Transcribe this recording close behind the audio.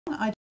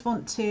I just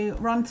want to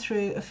run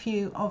through a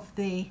few of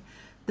the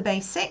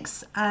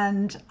basics,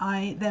 and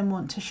I then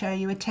want to show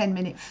you a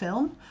 10-minute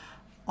film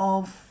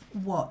of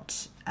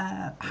what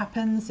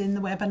happens in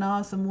the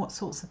webinars and what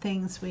sorts of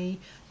things we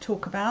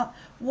talk about.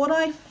 What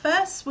I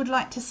first would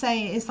like to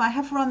say is I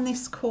have run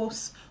this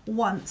course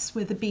once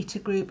with a beta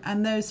group,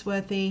 and those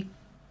were the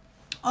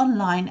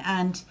online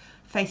and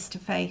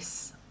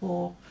face-to-face,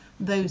 or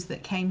those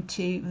that came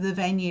to the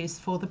venues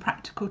for the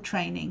practical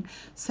training.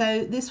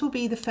 So this will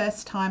be the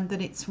first time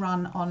that it's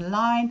run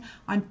online.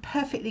 I'm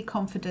perfectly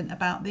confident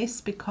about this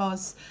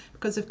because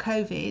of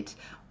COVID,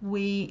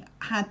 we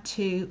had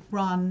to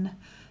run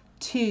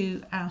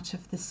 2 out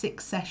of the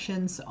 6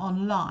 sessions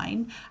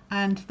online,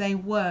 and they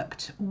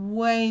worked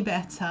way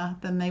better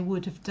than they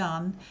would have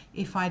done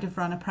if I'd have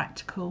run a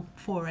practical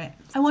for it.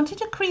 I wanted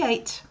to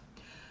create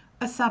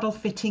a saddle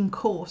fitting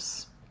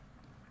course,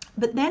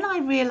 but then I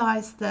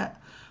realized that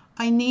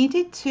I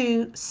needed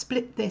to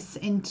split this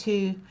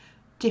into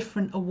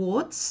different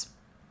awards.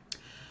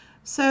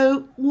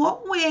 So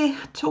what we're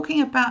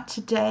talking about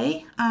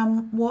today,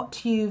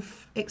 what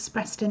you've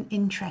expressed an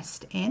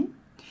interest in,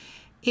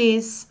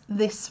 is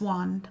this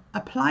one: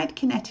 Applied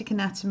Kinetic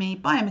Anatomy,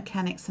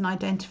 Biomechanics and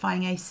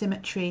Identifying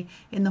Asymmetry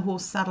in the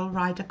Horse Saddle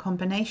Rider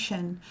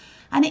Combination.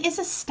 And it is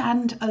a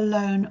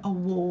standalone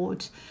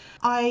award.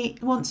 I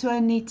want to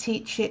only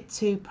teach it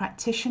to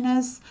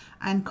practitioners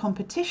and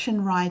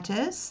competition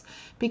riders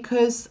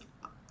because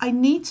I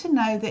need to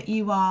know that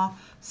you are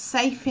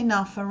safe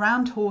enough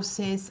around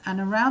horses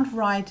and around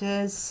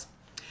riders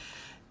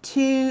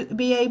to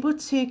be able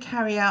to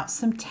carry out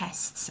some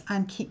tests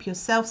and keep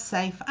yourself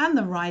safe and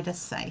the rider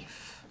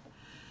safe.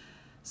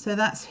 So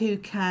that's who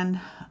can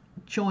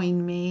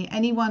join me.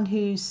 Anyone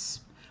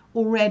who's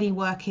already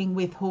working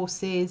with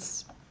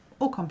horses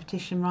or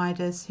competition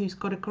riders, who's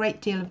got a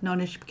great deal of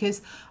knowledge,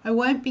 because I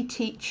won't be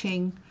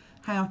teaching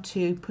how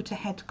to put a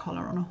head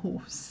collar on a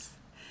horse.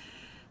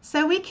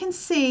 So we can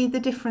see the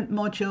different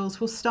modules.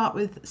 We'll start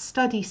with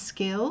study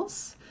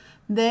skills.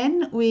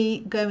 Then we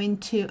go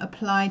into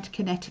applied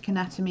kinetic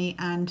anatomy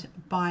and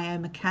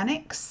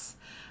biomechanics,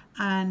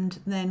 and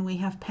then we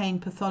have pain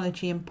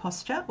pathology and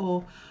posture,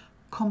 or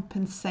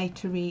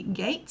compensatory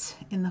gait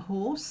in the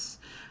horse,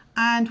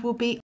 and we'll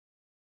be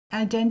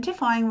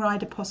identifying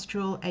rider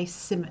postural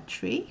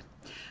asymmetry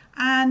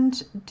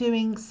and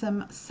doing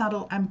some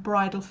saddle and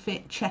bridle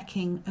fit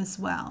checking as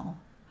well.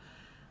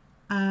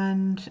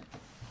 And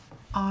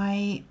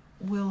I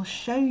will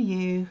show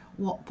you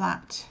what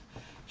that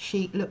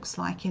sheet looks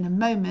like in a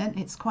moment.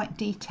 It's quite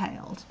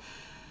detailed.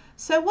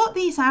 So what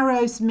these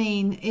arrows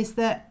mean is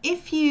that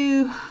if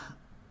you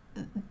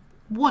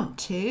want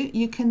to,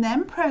 you can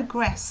then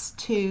progress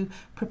to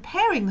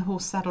preparing the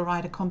horse saddle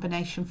rider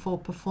combination for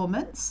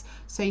performance.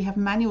 So you have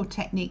manual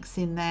techniques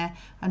in there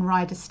and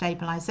rider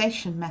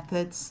stabilization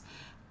methods,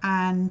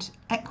 and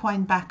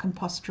equine back and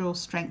postural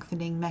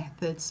strengthening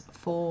methods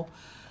for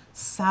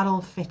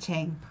saddle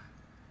fitting.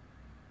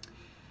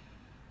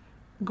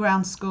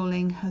 Ground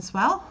schooling as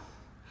well.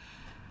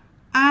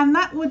 And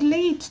that would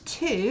lead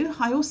to,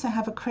 I also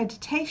have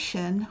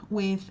accreditation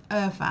with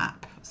IRVAP,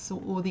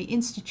 or the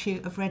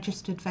Institute of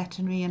Registered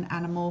Veterinary and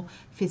Animal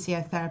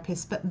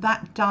Physiotherapists, but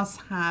that does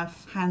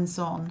have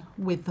hands-on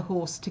with the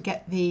horse to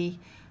get the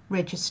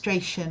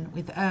registration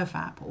with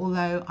IRVAP,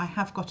 although I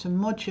have got a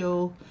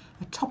module,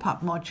 a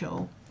top-up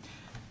module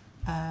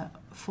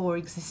for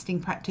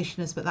existing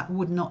practitioners, but that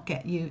would not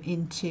get you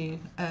into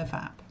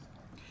IRVAP.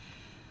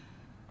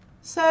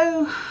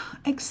 So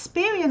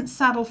experienced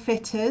saddle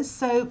fitters,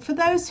 so for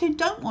those who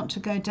don't want to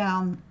go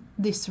down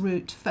this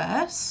route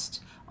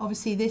first,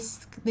 obviously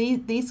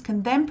these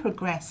can then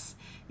progress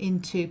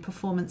into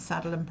performance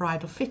saddle and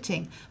bridle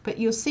fitting, but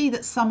you'll see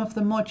that some of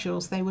the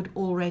modules they would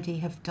already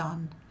have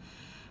done.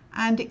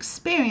 And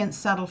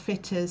experienced saddle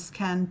fitters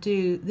can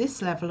do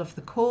this level of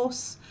the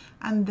course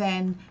and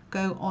then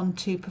go on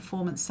to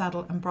performance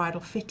saddle and bridle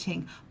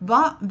fitting,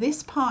 but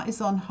this part is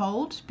on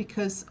hold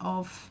because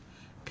of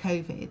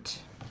COVID.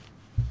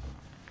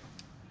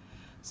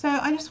 So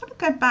I just want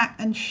to go back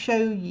and show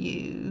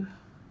you.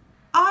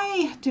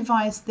 I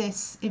devised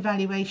this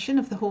evaluation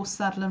of the horse,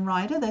 saddle and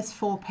rider. There's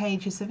 4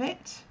 pages of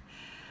it.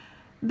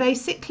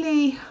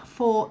 Basically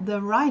for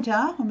the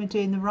rider, when we're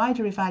doing the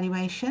rider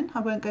evaluation, I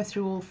won't go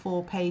through all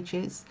 4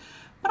 pages,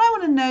 but I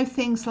want to know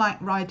things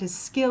like rider's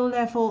skill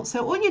level.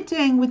 So all you're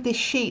doing with this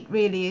sheet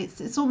really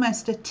is it's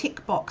almost a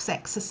tick box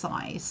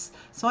exercise.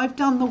 So I've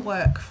done the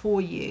work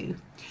for you.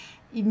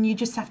 You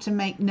just have to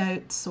make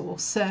notes or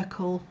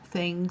circle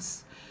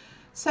things.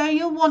 So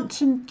you'll want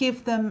to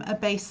give them a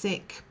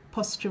basic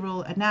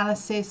postural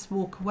analysis,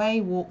 walk away,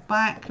 walk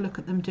back, look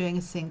at them doing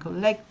a single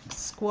leg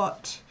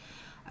squat,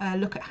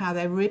 look at how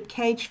their rib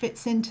cage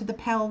fits into the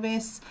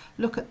pelvis,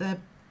 look at the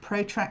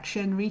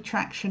protraction,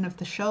 retraction of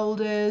the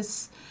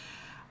shoulders.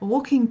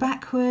 Walking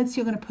backwards,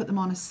 you're going to put them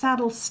on a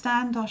saddle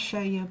stand. I'll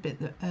show you a bit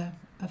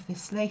of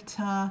this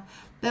later.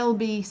 There'll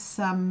be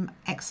some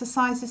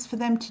exercises for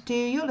them to do.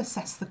 You'll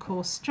assess the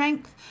core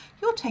strength.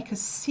 You'll take a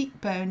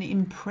seat bone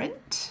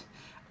imprint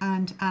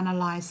and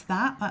analyze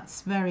that.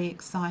 That's very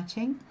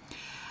exciting.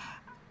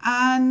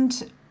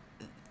 And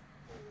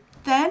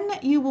then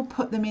you will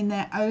put them in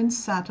their own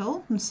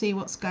saddle and see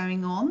what's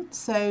going on.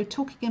 So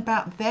talking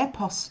about their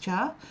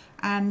posture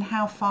and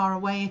how far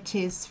away it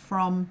is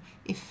from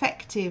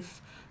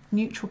effective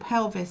neutral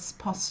pelvis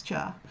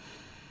posture.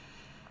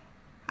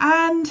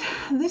 And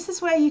this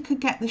is where you could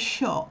get the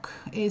shock,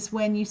 is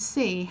when you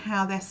see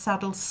how their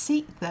saddles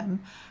seat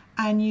them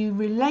and you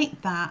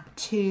relate that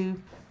to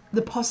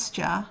the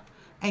posture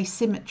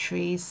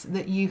asymmetries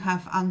that you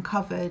have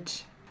uncovered.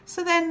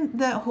 So then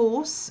the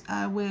horse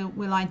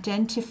will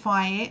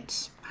identify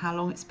it, how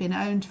long it's been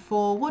owned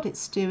for, what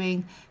it's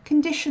doing,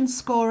 condition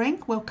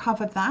scoring, we'll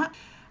cover that.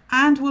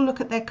 And we'll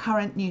look at their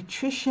current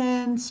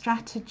nutrition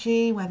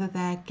strategy, whether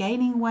they're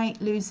gaining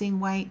weight, losing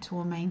weight,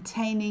 or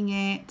maintaining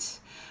it.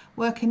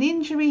 Work and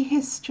injury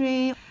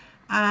history,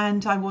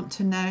 and I want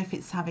to know if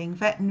it's having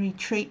veterinary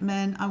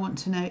treatment. I want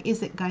to know,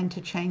 is it going to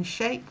change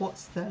shape?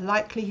 What's the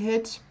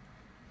likelihood?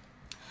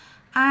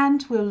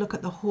 And we'll look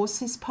at the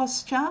horse's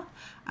posture,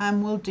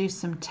 and we'll do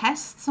some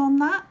tests on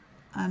that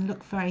and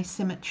look for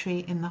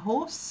asymmetry in the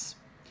horse.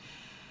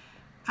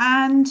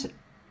 And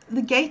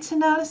the gait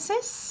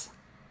analysis,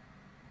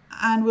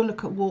 and we'll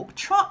look at walk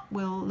trot,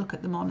 we'll look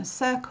at them on a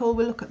circle,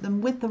 we'll look at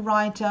them with the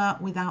rider,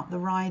 without the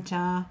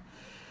rider.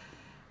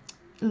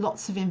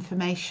 Lots of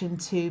information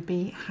to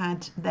be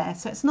had there.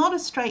 So it's not a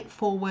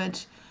straightforward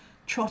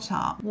trot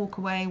up, walk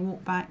away,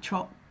 walk back,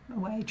 trot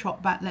away,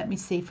 trot back, let me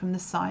see from the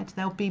side.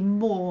 There'll be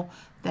more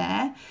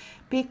there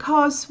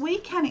because we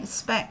can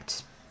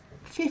expect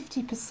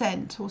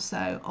 50% or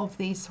so of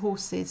these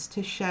horses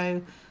to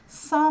show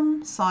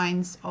some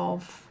signs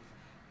of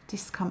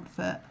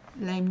discomfort,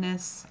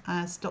 lameness,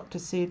 as Dr.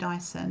 Sue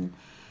Dyson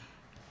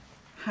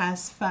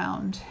has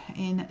found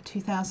in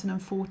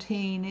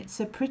 2014. It's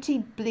a pretty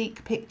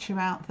bleak picture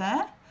out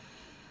there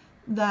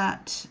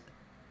that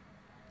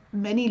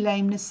many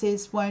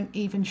lamenesses won't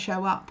even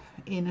show up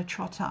in a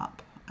trot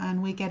up,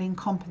 and we're getting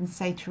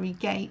compensatory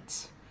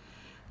gait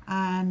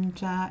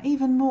and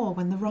even more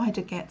when the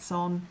rider gets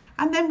on.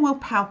 And then we'll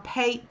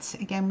palpate,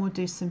 again we'll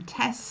do some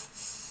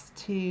tests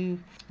to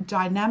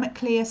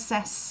dynamically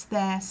assess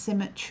their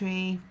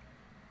symmetry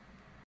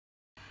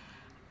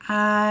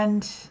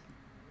and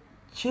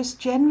just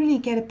generally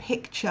get a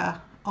picture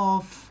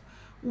of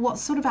what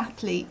sort of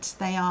athlete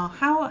they are,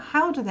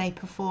 how do they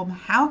perform,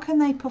 how can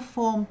they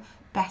perform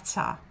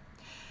better.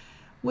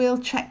 We'll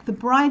check the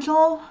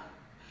bridle,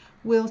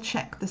 we'll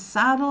check the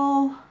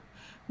saddle,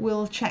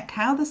 we'll check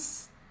how the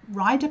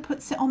rider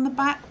puts it on the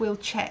back, we'll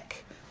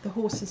check the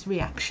horse's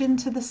reaction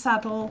to the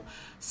saddle,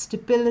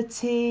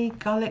 stability,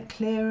 gullet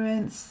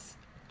clearance,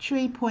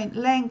 tree point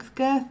length,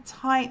 girth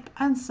type,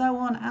 and so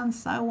on and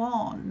so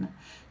on.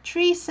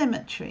 Tree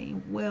symmetry,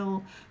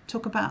 we'll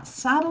talk about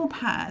saddle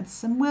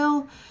pads, and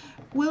we'll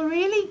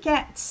really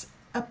get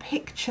a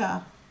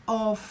picture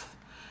of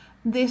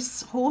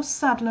this horse,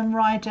 saddle and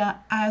rider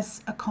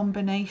as a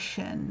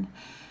combination.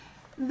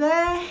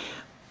 There,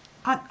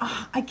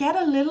 I get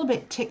a little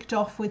bit ticked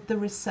off with the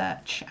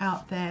research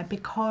out there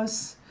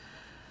because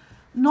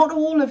not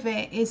all of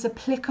it is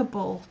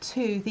applicable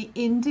to the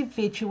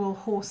individual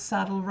horse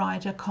saddle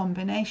rider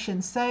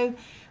combination. So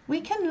we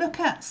can look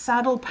at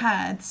saddle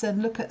pads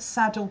and look at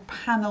saddle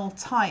panel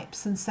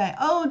types and say,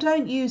 oh,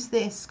 don't use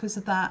this because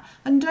of that,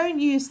 and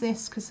don't use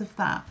this because of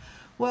that.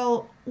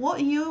 Well,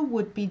 what you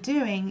would be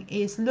doing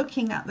is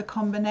looking at the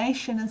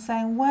combination and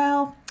saying,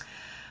 well,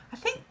 I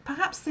think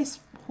perhaps this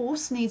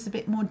horse needs a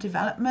bit more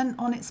development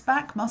on its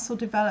back, muscle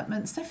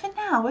development. So for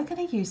now, we're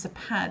going to use a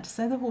pad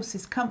so the horse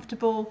is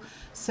comfortable,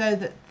 so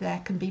that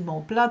there can be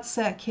more blood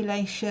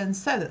circulation,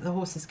 so that the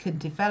horses can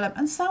develop,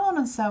 and so on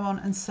and so on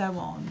and so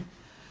on.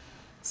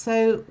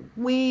 So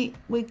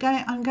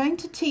I'm going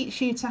to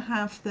teach you to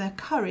have the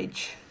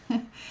courage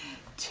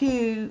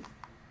to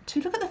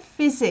look at the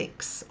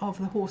physics of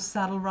the horse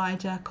saddle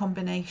rider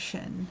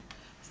combination.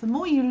 So the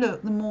more you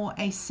look, the more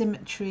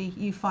asymmetry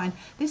you find.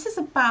 This is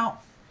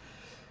about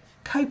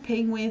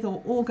coping with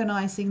or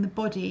organizing the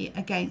body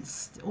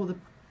against, or the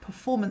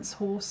performance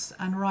horse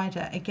and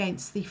rider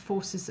against, the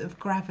forces of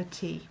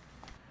gravity.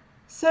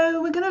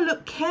 So we're going to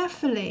look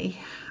carefully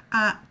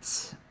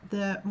at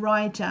the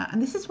rider,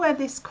 and this is where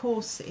this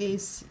course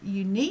is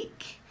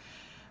unique,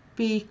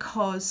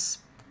 because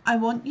I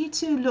want you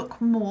to look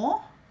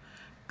more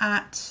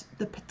at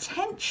the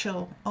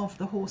potential of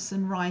the horse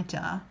and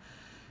rider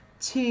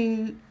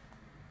to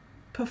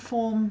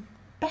perform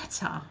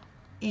better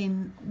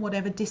in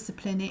whatever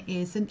discipline it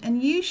is,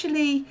 and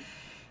usually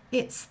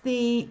it's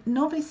the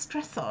novice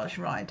dressage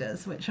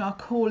riders which are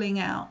calling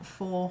out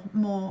for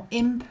more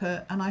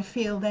input, and I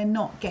feel they're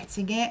not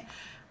getting it.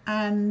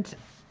 And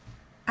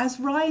as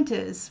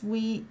riders,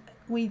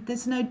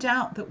 there's no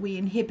doubt that we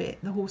inhibit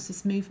the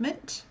horse's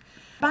movement.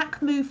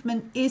 Back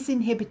movement is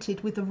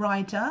inhibited with the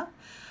rider,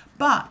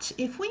 but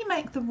if we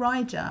make the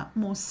rider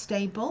more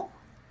stable,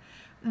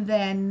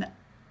 then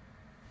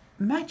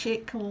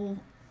magical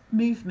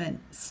movement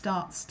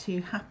starts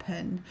to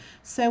happen.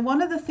 So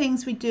one of the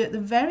things we do at the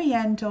very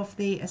end of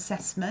the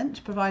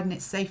assessment, providing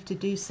it's safe to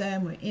do so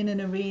and we're in an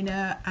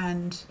arena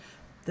and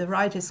the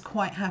rider's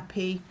quite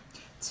happy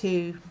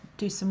to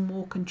do some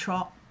walk and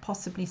trot,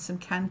 possibly some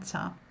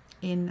canter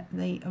in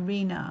the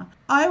arena.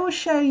 I will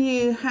show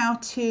you how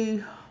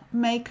to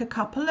make a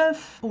couple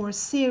of or a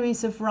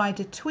series of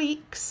rider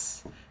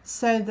tweaks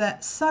so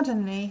that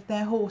suddenly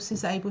their horse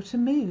is able to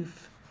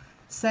move.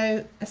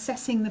 So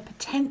assessing the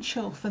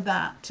potential for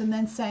that and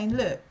then saying,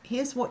 look,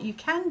 here's what you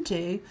can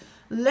do.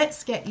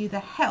 Let's get you the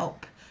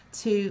help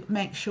to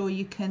make sure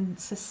you can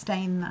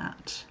sustain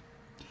that.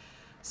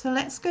 So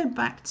let's go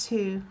back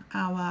to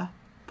our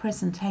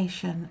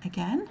presentation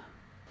again.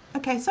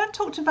 Okay, so I've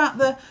talked about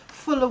the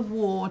full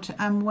award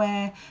and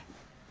where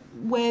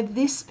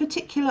this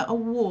particular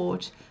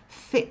award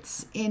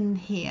fits in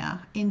here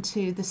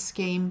into the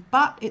scheme,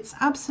 but it's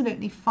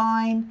absolutely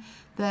fine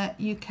that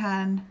you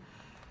can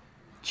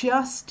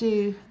just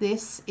do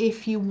this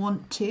if you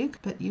want to,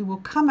 but you will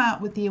come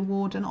out with the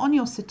award, and on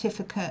your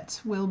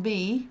certificate will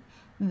be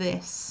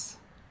this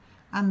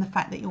and the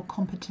fact that you're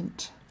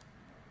competent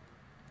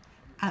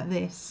at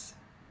this.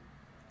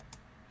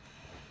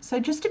 So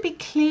just to be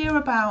clear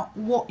about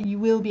what you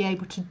will be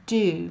able to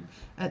do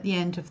at the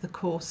end of the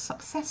course,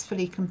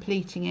 successfully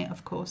completing it,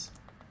 of course.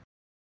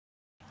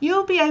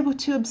 You'll be able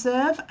to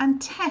observe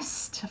and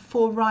test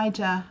for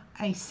rider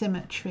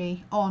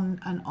asymmetry on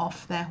and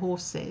off their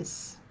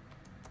horses.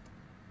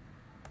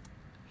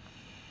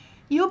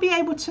 You'll be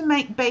able to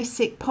make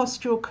basic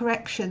postural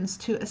corrections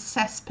to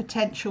assess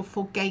potential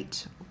for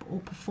gait or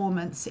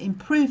performance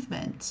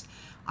improvement.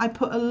 I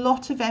put a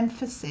lot of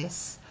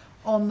emphasis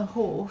on the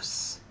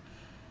horse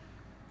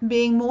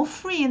being more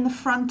free in the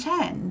front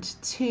end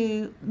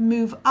to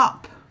move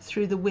up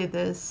through the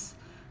withers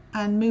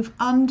and move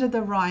under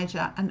the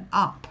rider and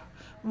up,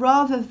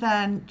 rather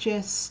than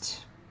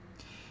just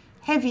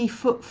heavy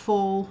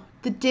footfall.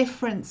 The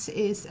difference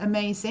is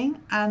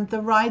amazing, and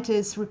the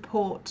riders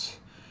report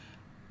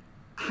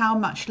how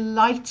much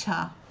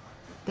lighter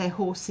their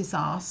horses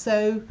are.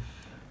 So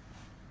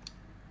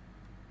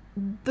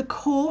the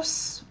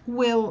course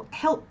will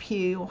help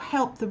you or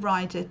help the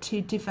rider to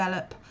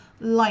develop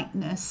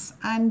lightness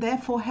and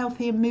therefore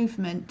healthier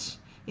movement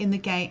in the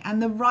gait,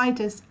 and the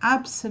riders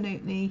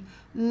absolutely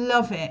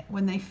love it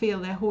when they feel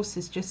their horse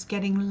is just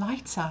getting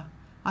lighter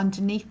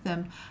underneath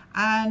them,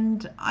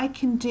 and I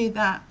can do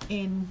that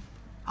in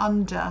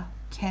under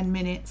 10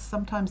 minutes,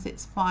 sometimes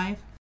it's 5.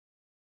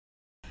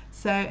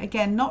 So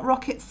again, not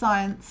rocket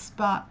science,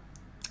 but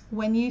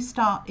when you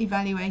start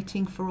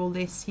evaluating for all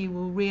this, you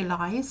will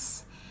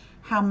realize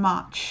how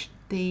much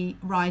the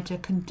rider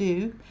can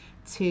do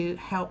to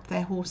help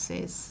their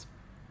horses.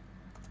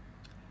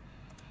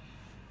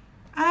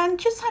 And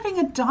just having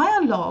a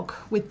dialogue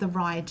with the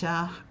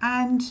rider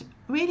and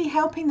really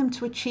helping them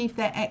to achieve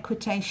their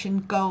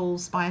equitation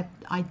goals by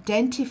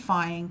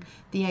identifying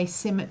the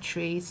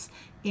asymmetries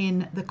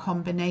in the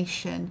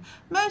combination.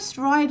 Most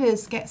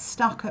riders get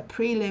stuck at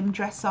prelim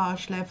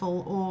dressage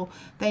level, or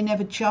they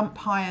never jump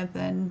higher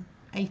than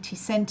 80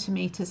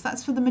 centimeters.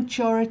 That's for the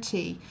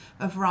majority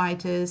of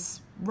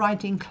riders,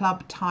 riding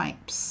club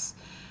types.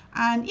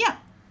 And yeah,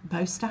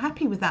 most are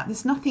happy with that.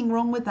 There's nothing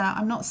wrong with that.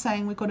 I'm not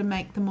saying we've got to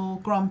make them all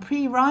Grand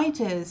Prix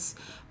riders,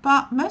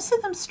 but most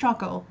of them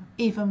struggle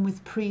even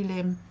with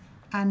prelim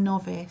and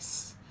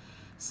novice.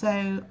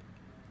 So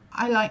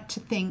I like to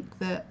think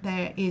that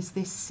there is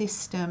this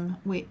system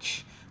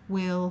which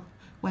will,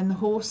 when the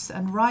horse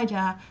and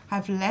rider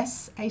have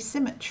less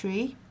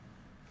asymmetry,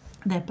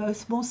 they're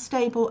both more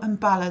stable and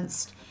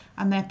balanced,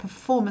 and their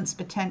performance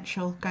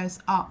potential goes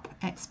up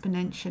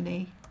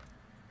exponentially.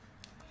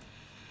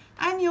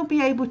 And you'll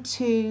be able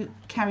to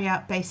carry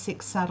out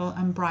basic saddle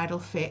and bridle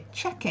fit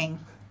checking.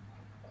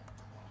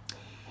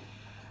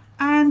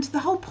 And the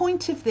whole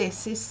point of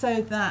this is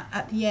so that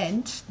at the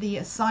end, the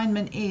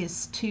assignment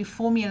is to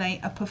formulate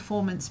a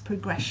performance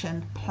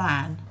progression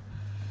plan.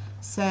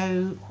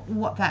 So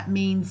what that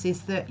means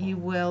is that you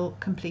will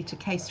complete a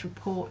case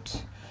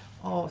report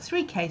or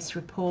 3 case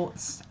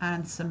reports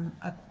and some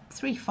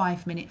 3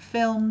 5-minute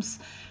films,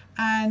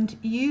 and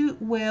you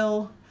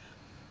will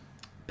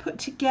put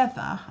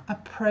together a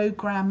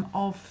program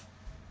of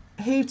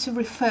who to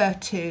refer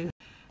to,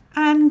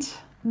 and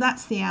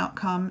that's the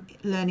outcome.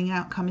 Learning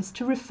outcome is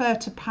to refer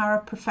to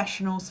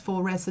paraprofessionals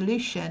for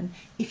resolution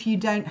if you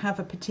don't have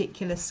a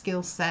particular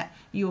skill set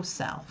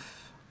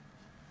yourself.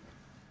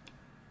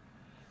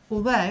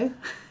 Although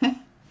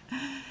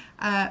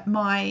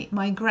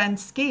my grand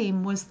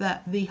scheme was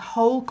that the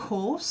whole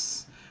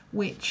course,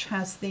 which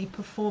has the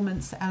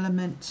performance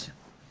element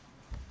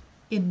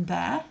in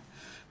there,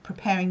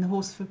 preparing the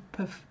horse for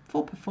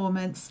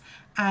performance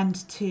and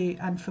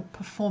for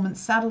performance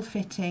saddle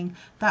fitting,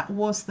 that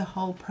was the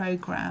whole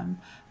program.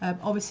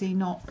 Obviously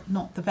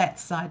not the vet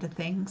side of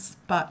things,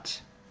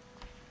 but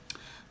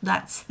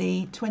that's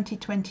the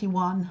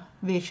 2021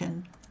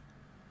 vision.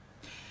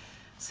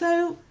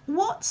 So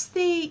what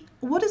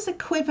does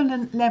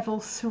equivalent level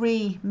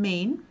 3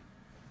 mean?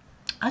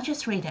 I'll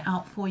just read it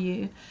out for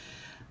you.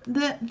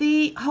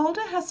 The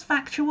holder has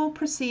factual,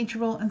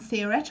 procedural and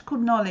theoretical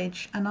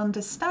knowledge and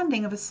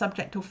understanding of a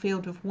subject or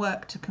field of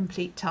work to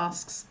complete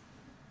tasks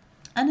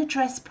and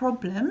address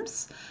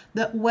problems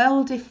that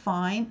while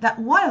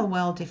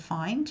well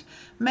defined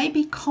may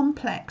be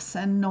complex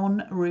and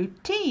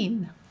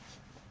non-routine.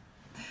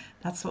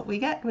 That's what we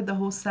get with the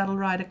horse saddle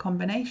rider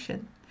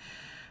combination.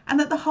 And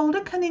that the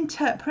holder can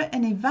interpret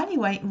and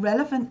evaluate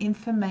relevant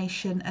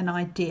information and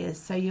ideas.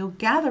 So you'll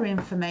gather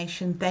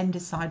information, then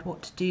decide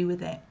what to do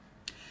with it.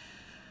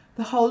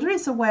 The holder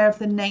is aware of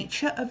the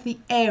nature of the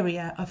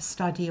area of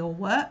study or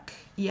work.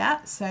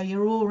 Yeah, so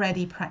you're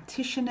already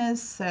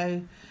practitioners,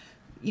 so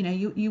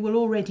you will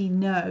already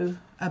know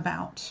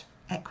about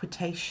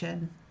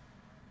equitation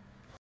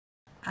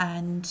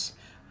and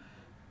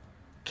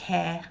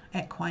care,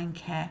 equine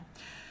care.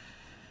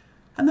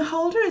 And the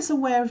holder is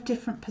aware of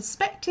different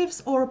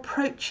perspectives or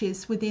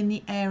approaches within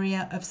the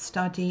area of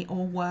study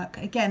or work.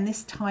 Again,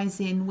 this ties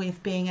in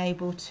with being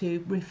able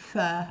to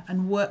refer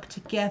and work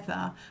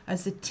together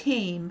as a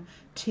team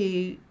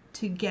to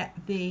get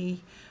the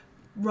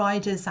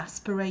rider's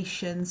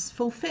aspirations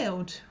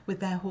fulfilled with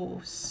their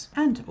horse.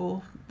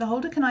 And/or the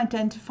holder can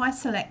identify,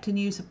 select and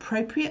use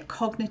appropriate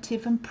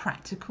cognitive and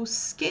practical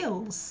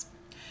skills,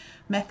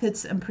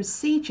 methods and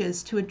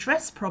procedures to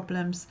address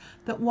problems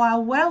that,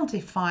 while well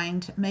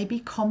defined, may be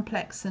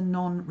complex and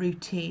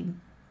non-routine.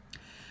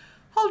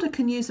 Holder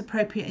can use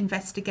appropriate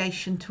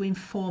investigation to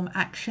inform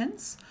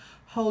actions.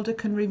 Holder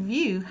can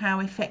review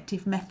how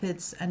effective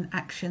methods and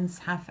actions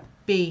have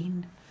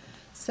been.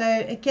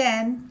 So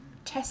again,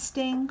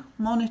 testing,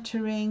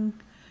 monitoring,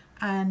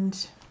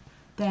 and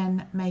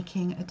then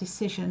making a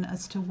decision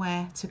as to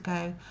where to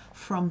go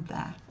from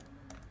there.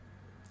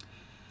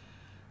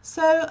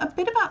 So a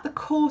bit about the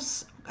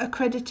course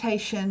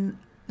accreditation.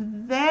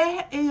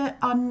 There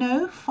are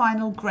no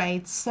final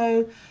grades,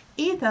 so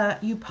either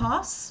you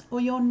pass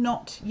or you're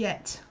not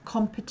yet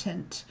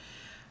competent.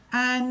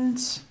 And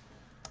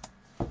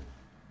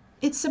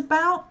it's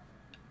about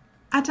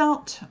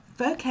adult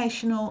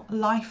vocational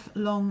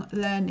lifelong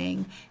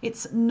learning.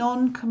 It's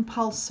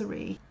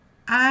non-compulsory.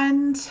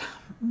 And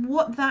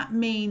what that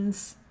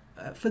means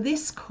for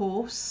this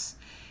course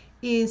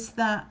is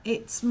that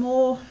it's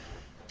more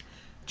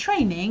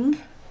training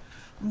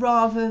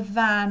rather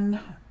than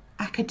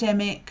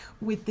academic,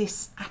 with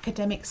this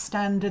academic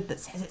standard that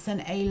says it's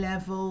an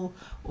A-level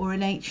or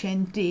an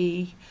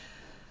HND.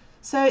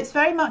 So it's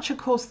very much a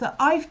course that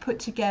I've put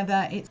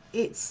together.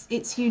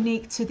 It's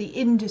unique to the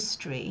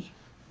industry,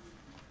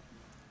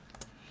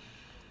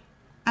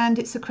 and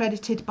it's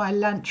accredited by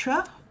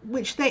LANTRA,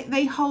 which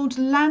they hold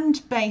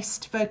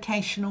land-based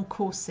vocational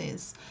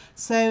courses.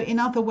 So in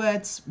other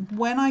words,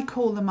 when I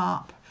call them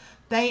up,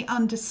 they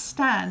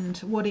understand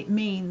what it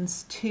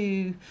means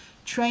to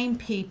train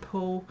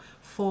people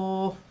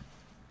for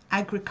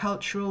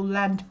agricultural,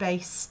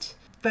 land-based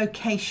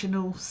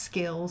vocational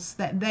skills.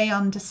 That they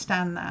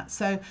understand that.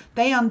 So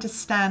they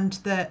understand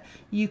that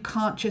you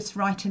can't just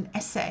write an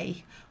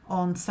essay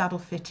on saddle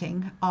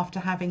fitting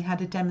after having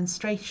had a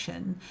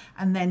demonstration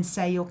and then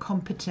say you're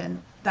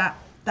competent. That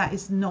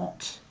is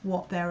not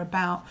what they're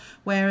about.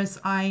 Whereas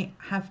I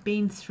have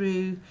been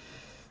through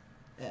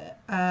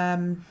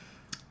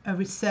a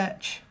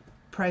research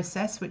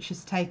process which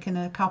has taken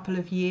a couple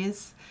of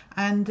years,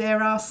 and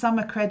there are some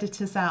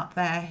accreditors out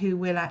there who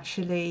will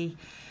actually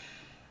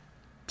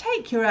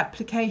take your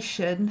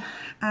application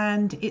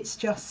and it's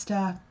just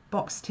a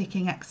box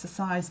ticking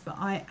exercise. But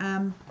I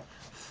am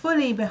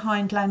fully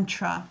behind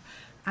LANTRA,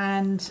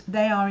 and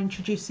they are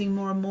introducing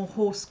more and more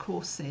horse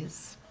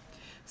courses,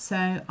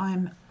 so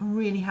I'm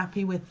really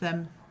happy with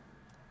them.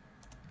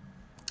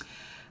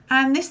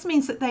 And this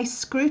means that they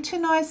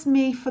scrutinise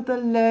me for the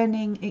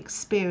learning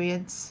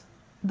experience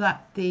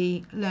that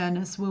the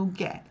learners will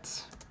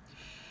get.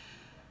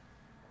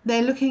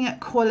 They're looking at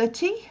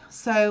quality,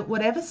 so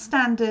whatever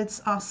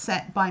standards are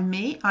set by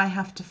me, I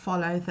have to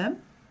follow them.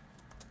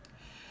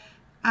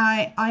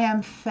 I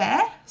am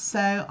fair,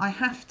 so I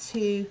have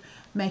to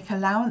make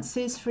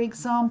allowances. For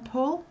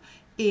example,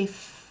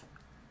 if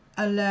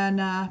a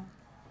learner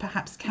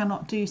perhaps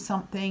cannot do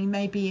something,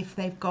 maybe if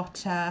they've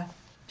got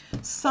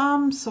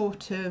some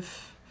sort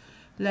of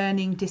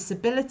learning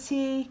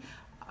disability,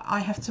 I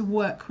have to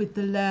work with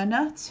the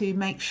learner to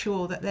make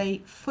sure that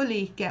they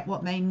fully get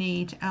what they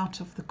need out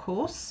of the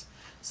course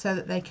so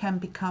that they can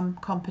become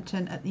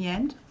competent at the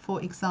end,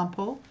 for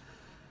example.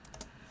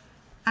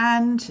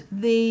 And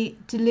the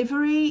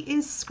delivery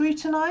is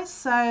scrutinized,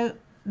 so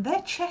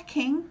they're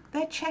checking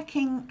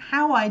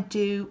how I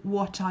do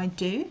what I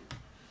do.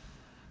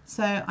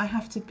 So I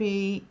have to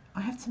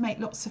make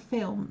lots of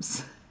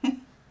films.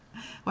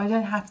 Well, I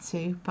don't have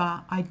to,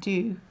 but I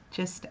do,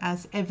 just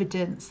as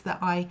evidence that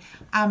I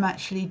am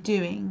actually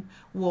doing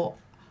what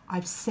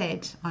I've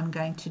said I'm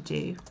going to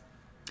do.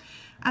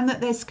 And that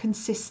there's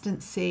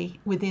consistency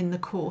within the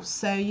course.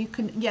 So you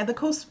can, the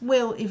course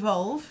will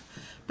evolve,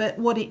 but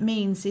what it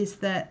means is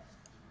that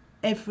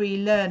every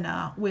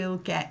learner will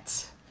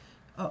get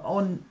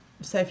on.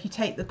 So if you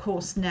take the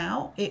course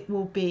now, it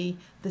will be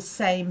the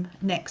same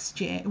next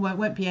year. It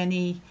won't be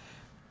any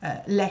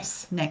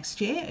less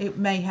next year. It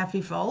may have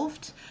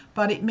evolved,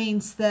 but it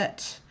means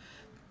that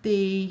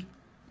the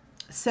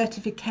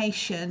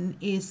certification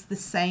is the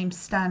same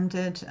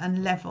standard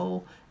and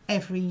level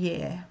every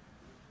year.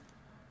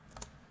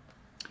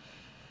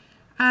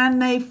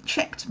 And they've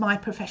checked my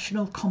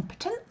professional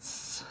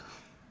competence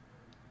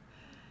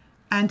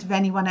and of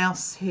anyone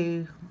else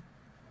who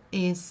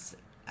is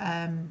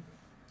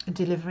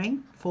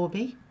delivering for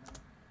me.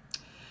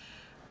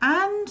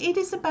 And it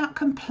is about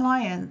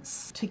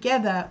compliance.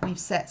 Together we've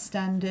set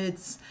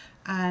standards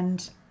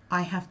and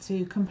I have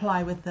to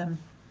comply with them,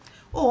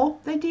 or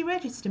they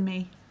deregister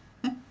me.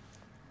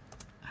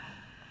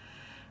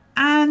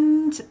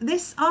 And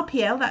this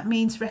RPL, that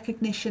means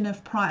recognition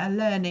of prior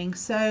learning.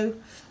 So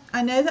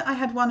I know that I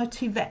had 1 or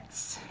 2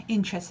 vets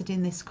interested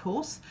in this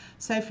course.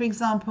 So for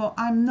example,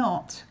 I'm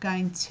not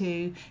going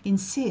to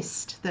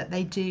insist that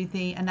they do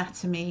the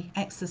anatomy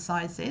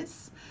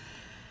exercises.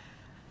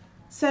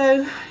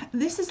 So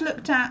this is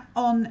looked at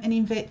on an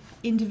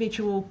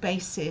individual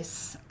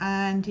basis,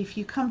 and if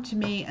you come to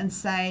me and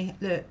say,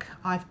 look,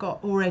 I've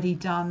already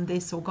done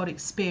this or got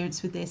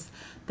experience with this,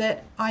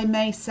 that I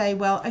may say,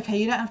 well, okay,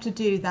 you don't have to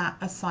do that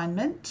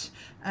assignment.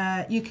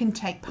 You can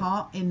take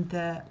part in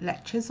the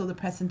lectures or the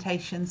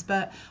presentations,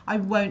 but I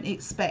won't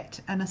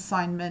expect an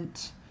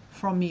assignment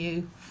from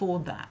you for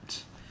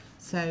that.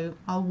 So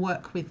I'll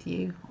work with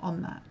you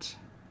on that.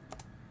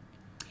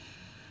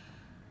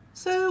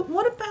 So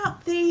what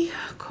about the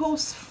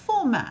course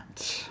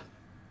format?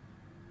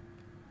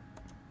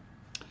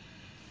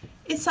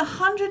 It's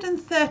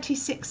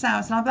 136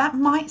 hours. Now that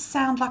might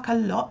sound like a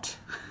lot,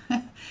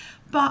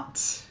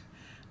 but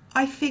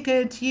I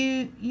figured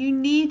you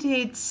need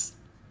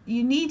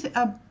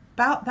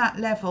about that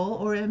level,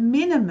 or a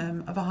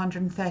minimum of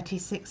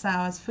 136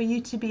 hours, for you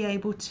to be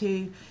able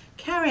to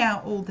carry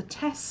out all the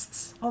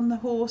tests on the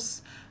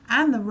horse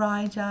and the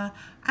rider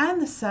and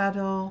the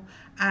saddle,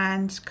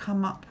 and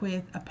come up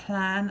with a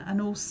plan.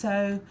 And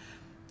also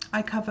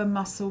I cover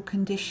muscle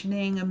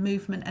conditioning and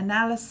movement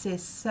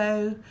analysis,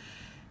 so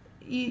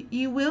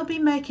you will be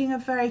making a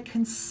very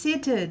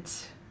considered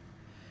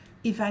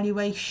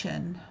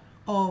evaluation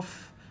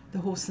of the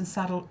horse,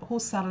 saddle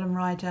and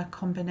rider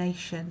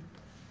combination.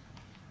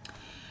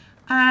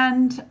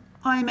 And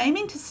I'm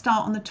aiming to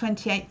start on the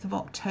 28th of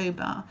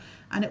October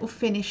and it will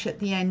finish at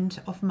the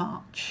end of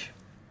March.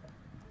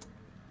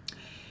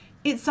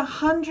 It's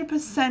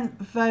 100%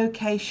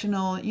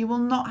 vocational. You will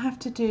not have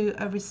to do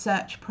a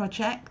research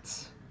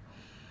project.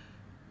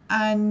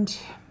 And,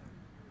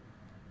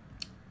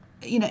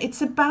 you know,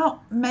 it's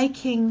about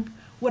making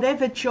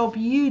whatever job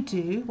you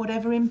do,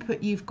 whatever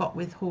input you've got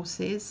with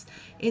horses,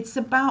 it's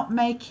about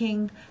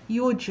making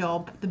your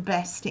job the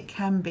best it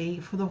can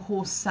be for the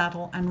horse,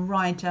 saddle and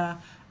rider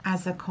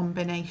as a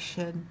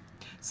combination.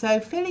 So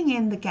filling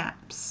in the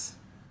gaps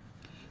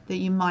that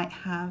you might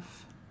have.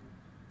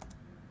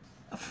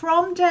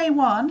 From day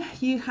one,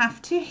 you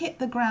have to hit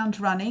the ground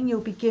running. You'll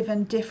be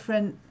given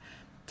different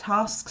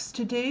tasks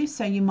to do.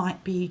 So you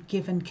might be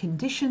given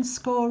condition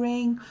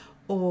scoring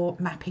or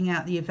mapping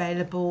out the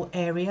available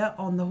area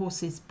on the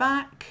horse's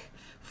back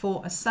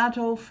for a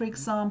saddle, for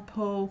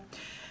example.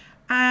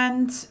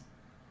 And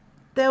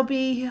there'll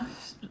be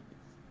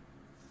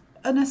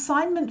an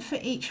assignment for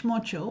each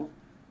module.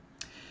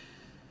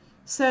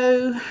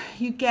 So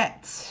you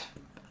get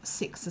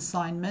 6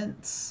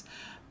 assignments.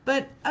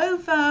 But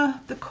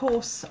over the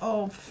course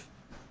of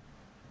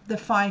the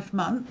 5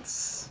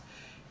 months,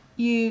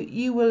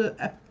 you'll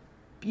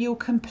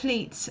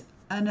complete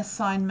an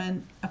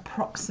assignment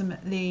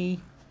approximately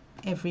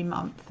every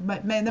month.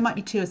 There might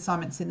be 2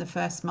 assignments in the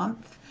first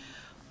month,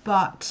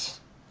 but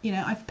you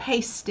know, I've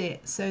paced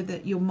it so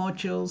that your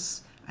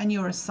modules and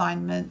your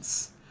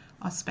assignments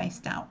are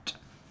spaced out,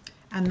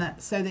 and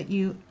that so that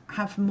you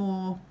have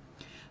more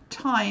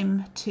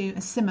time to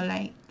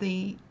assimilate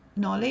the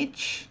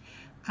knowledge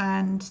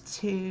and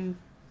to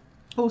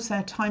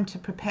also time to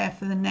prepare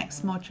for the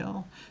next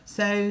module.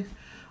 So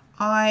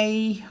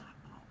I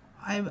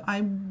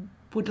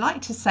would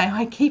like to say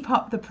I keep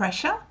up the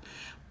pressure,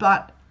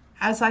 but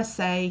as I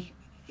say,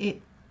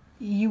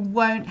 you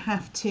won't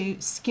have to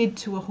skid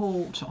to a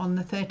halt on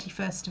the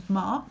 31st of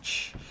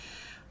March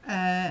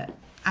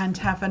and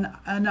have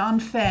an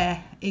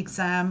unfair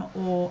exam,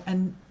 or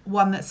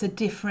one that's a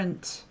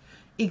different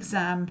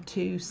exam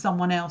to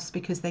someone else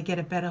because they get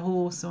a better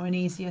horse or an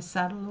easier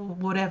saddle or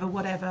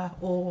whatever,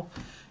 or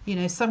you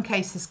know, some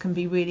cases can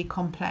be really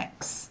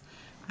complex,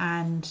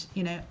 and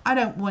you know, I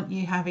don't want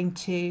you having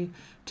to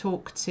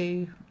talk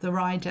to the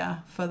rider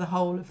for the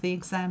whole of the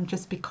exam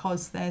just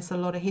because there's a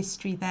lot of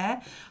history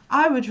there.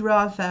 I would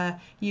rather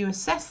you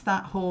assess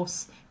that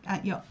horse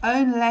at your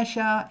own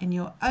leisure, in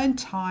your own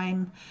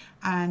time,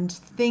 and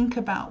think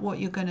about what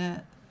you're going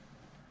to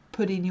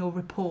put in your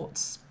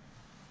reports.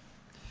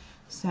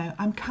 So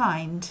I'm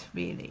kind,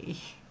 really.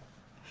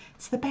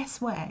 It's the best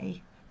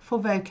way for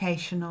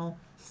vocational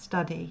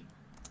study.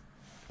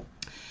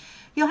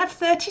 You'll have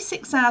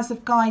 36 hours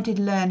of guided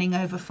learning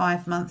over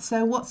 5 months.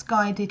 So what's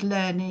guided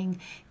learning?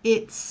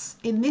 It's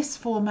in this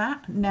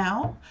format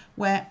now,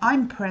 where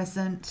I'm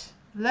present,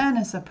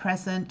 learners are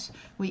present,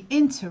 we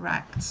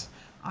interact,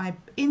 I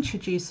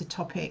introduce a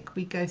topic,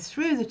 we go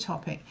through the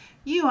topic,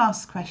 you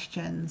ask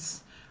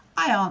questions,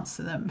 I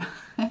answer them.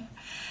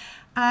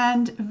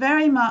 And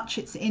very much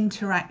it's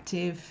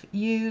interactive.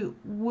 You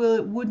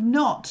would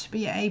not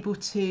be able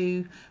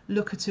to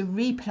look at a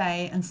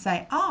replay and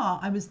say,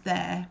 I was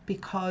there,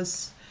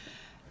 because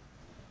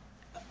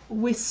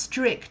we're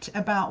strict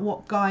about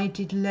what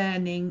guided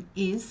learning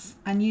is,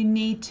 and you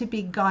need to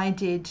be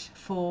guided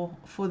for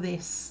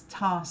this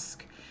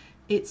task.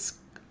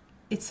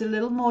 It's a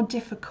little more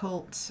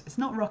difficult. It's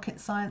not rocket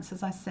science,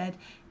 as I said.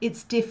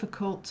 It's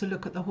difficult to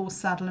look at the horse,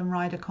 saddle and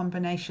rider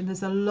combination.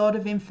 There's a lot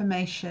of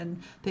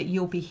information that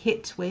you'll be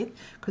hit with,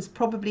 because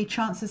probably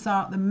chances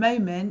are at the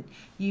moment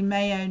you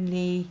may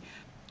only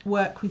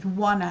work with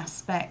one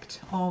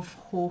aspect of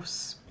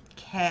horse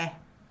care,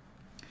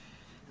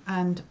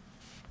 and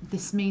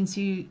this means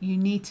you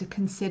need to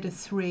consider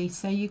 3,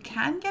 so you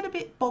can get a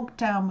bit bogged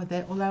down with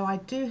it, although I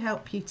do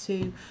help you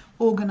to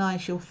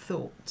organize your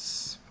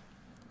thoughts.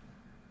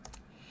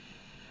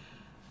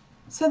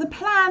 So the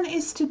plan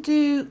is to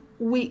do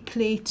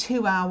weekly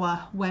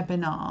 2-hour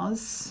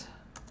webinars,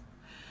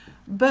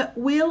 but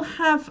we'll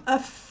have a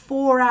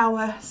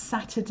 4-hour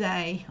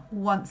Saturday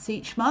once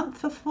each month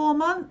for 4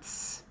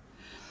 months.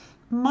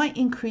 Might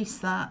increase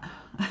that.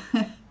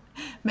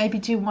 Maybe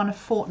do one a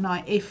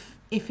fortnight if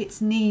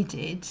it's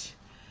needed.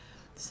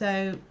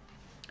 So,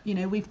 you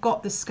know, we've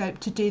got the scope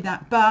to do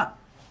that, but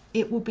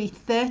it will be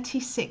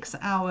 36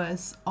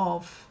 hours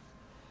of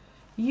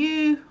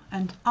you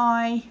and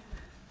I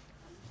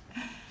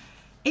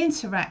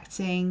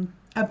interacting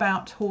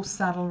about horse,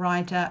 saddle,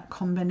 rider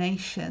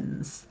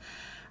combinations.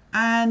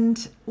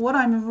 And what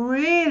I'm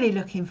really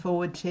looking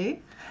forward to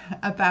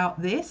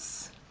about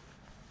this,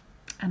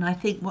 and I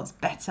think what's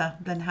better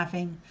than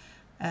having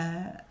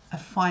a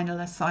final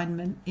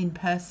assignment in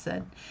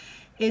person,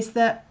 is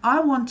that I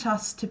want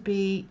us to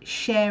be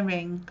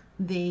sharing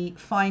the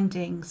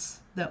findings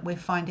that we're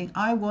finding.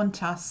 I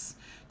want us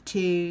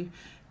to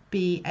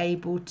be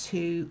able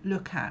to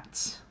look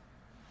at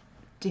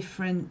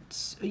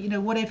different, you know,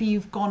 whatever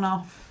you've gone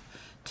off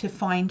to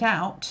find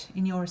out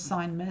in your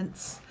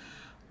assignments.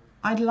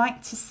 I'd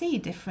like to see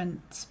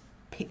different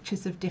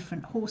pictures of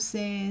different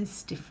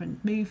horses,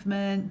 different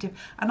movement,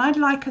 and I'd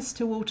like us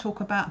to all talk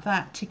about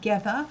that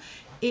together.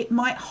 It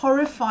might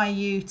horrify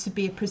you to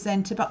be a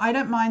presenter, but I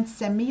don't mind.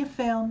 Send me your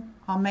film.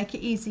 I'll make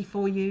it easy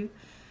for you.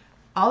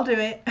 I'll do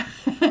it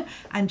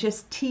and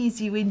just tease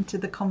you into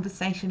the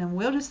conversation, and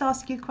we'll just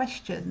ask you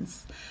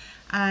questions.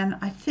 And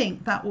I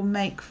think that will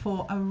make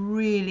for a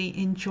really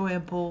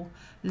enjoyable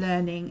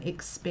learning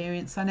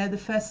experience. I know the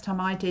first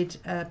time I did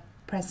a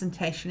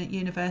presentation at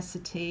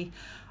university,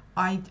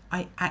 I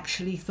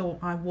actually thought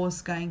I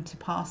was going to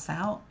pass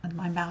out, and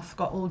my mouth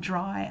got all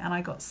dry and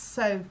I got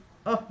so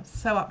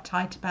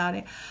uptight about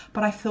it.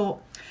 But I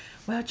thought,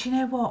 well, do you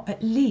know what?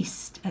 At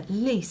least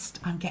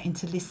I'm getting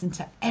to listen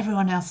to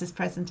everyone else's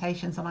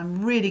presentations, and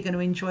I'm really going to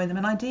enjoy them.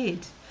 And I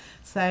did.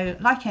 So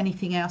like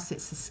anything else,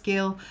 it's a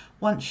skill.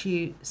 Once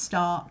you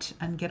start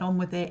and get on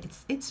with it,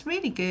 it's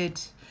really good.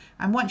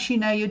 And once you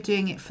know you're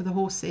doing it for the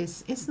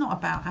horses, it's not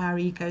about our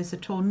egos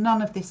at all.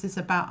 None of this is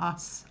about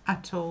us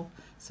at all.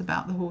 It's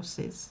about the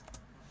horses.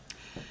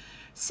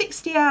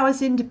 60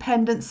 hours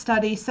independent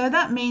study. So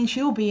that means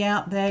you'll be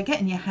out there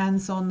getting your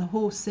hands on the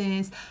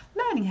horses,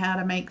 learning how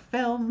to make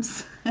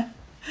films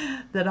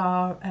that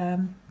are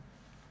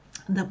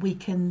that we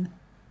can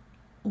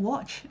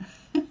watch,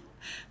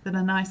 that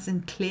are nice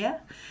and clear.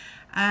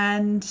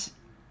 And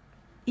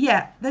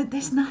yeah,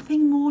 there's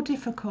nothing more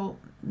difficult,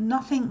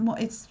 nothing more.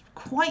 It's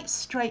quite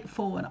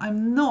straightforward.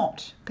 I'm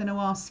not going to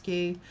ask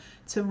you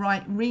to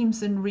write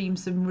reams and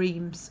reams and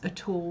reams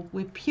at all.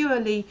 We're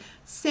purely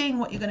seeing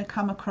what you're going to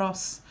come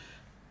across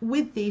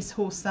with these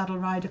horse saddle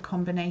rider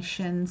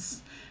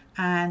combinations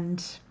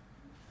and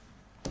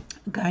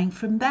going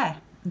from there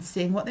and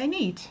seeing what they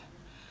need.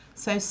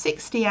 So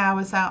 60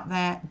 hours out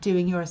there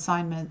doing your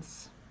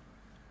assignments.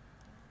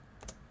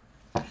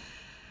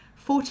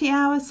 40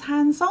 hours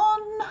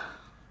hands-on,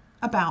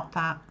 about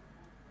that.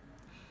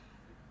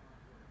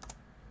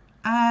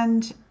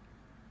 And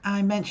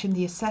I mentioned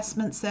the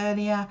assessments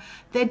earlier.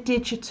 They're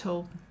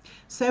digital.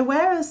 So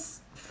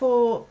whereas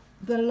for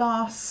the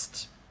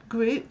last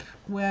group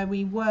where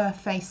we were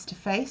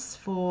face-to-face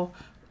for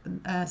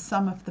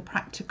some of the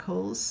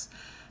practicals,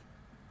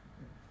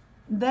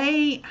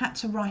 they had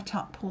to write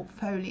up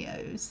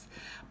portfolios.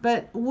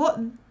 But what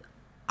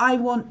I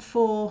want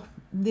for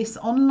this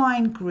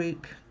online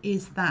group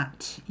is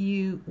that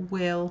you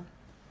will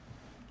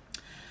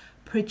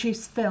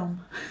produce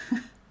film.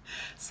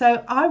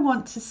 So I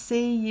want to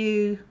see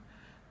you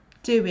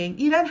doing,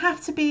 you don't have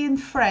to be in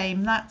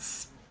frame,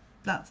 that's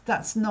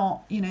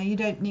not, you know, you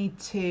don't need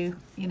to,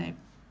 you know,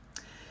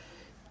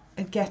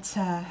 get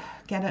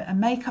a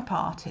makeup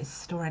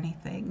artist or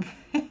anything.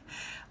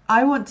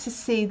 I want to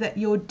see that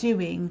you're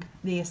doing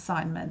the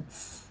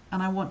assignments,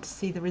 and I want to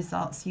see the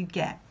results you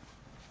get.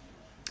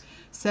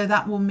 So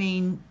that will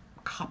mean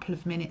a couple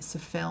of minutes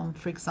of film.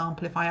 For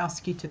example, if I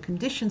ask you to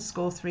condition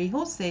score 3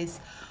 horses,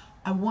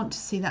 I want to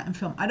see that in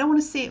film. I don't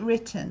want to see it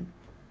written.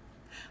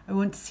 I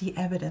want to see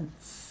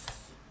evidence.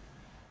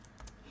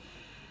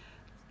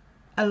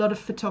 A lot of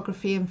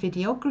photography and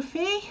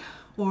videography,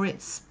 or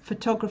it's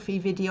photography,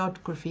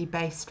 videography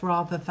based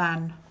rather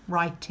than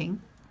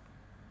writing.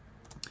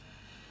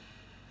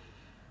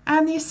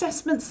 And the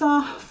assessments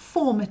are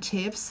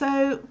formative,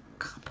 so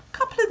a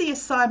couple of the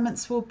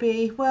assignments will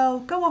be, well,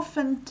 go off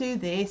and do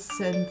this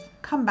and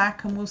come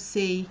back and we'll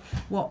see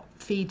what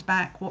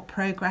feedback, what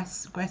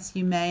progress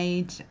you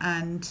made,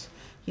 and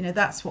you know,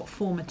 that's what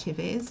formative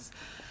is.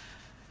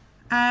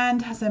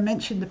 And as I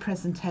mentioned, the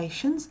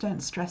presentations,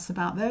 don't stress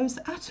about those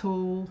at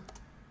all.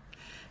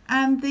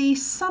 And the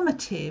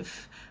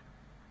summative,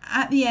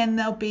 at the end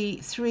there'll be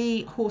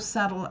 3 horse,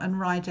 saddle and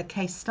rider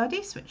case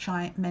studies, which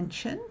I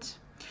mentioned.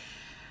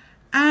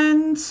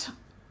 And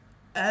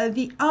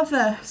the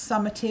other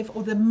summative,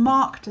 or the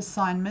marked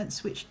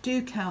assignments, which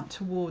do count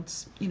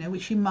towards, you know,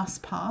 which you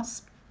must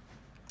pass,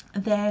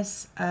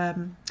 there's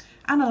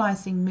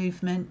analysing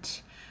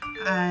movement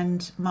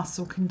and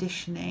muscle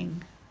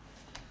conditioning.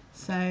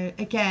 So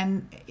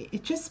again,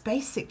 it just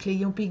basically,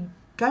 you'll be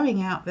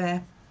going out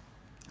there,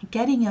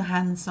 getting your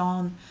hands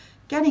on,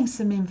 getting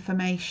some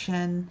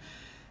information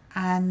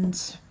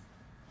and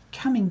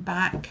coming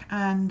back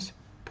and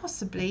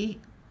possibly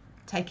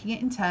taking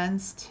it in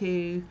turns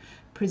to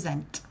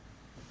present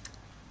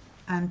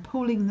and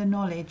pooling the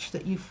knowledge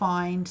that you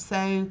find.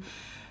 So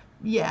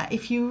yeah,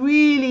 if you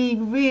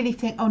really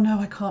think, oh no,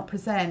 I can't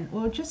present,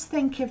 well, just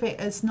think of it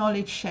as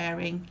knowledge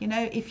sharing. You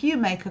know, if you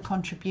make a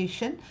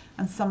contribution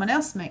and someone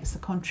else makes a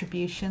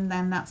contribution,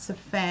 then that's a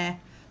fair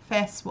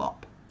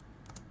swap.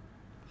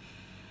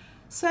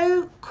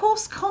 So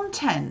course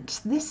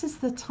content, this is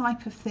the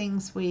type of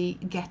things we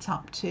get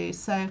up to.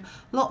 So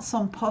lots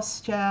on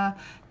posture,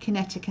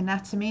 kinetic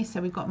anatomy.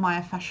 So we've got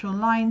myofascial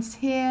lines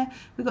here.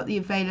 We've got the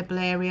available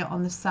area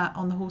on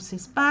the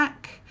horse's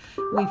back.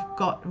 We've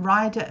got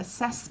rider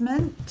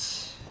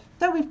assessment.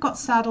 So we've got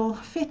saddle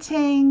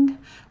fitting.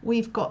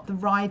 We've got the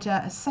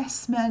rider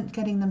assessment,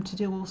 getting them to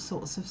do all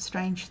sorts of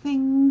strange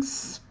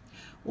things,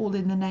 all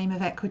in the name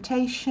of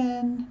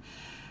equitation.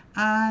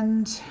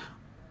 And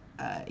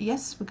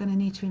yes, we're going to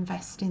need to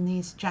invest in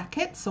these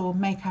jackets or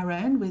make our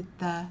own with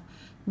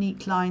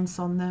neat lines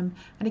on them.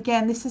 And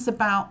again, this is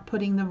about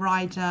putting the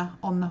rider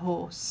on the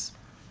horse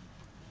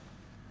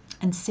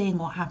and seeing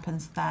what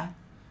happens there.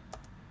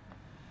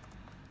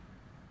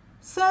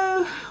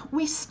 So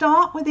we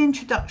start with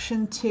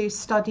introduction to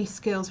study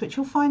skills, which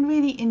you'll find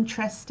really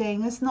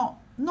interesting. There's not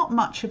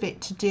much of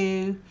it to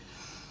do,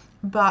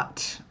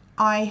 but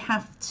I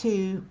have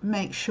to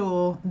make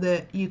sure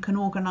that you can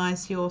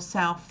organise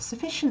yourself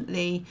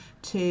sufficiently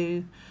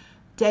to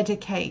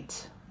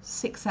dedicate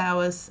 6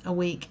 hours a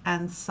week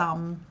and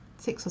some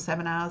 6 or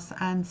 7 hours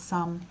and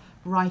some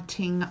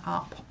writing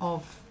up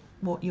of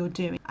what you're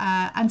doing.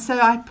 And so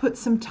I put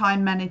some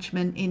time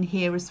management in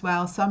here as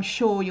well. So I'm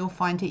sure you'll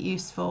find it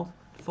useful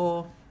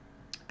for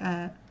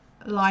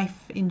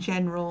life in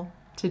general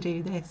to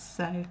do this.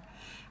 So.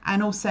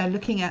 And also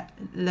looking at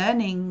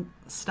learning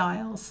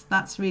styles,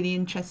 that's really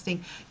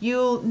interesting.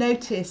 You'll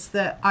notice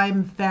that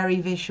I'm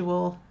very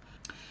visual.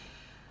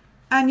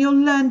 And you'll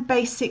learn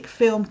basic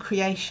film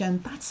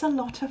creation. That's a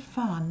lot of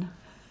fun.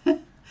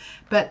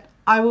 But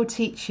I will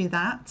teach you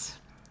that.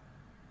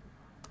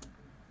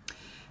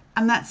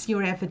 And that's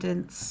your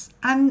evidence.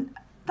 And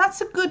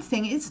that's a good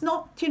thing. It's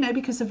not, you know,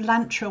 because of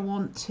Lantra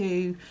want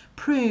to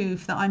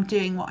prove that I'm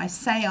doing what I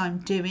say I'm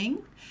doing.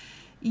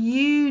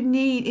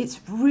 It's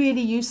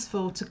really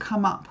useful to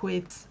come up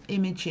with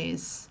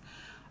images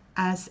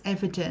as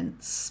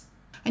evidence,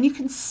 and you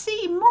can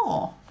see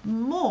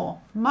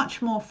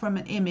much more from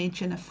an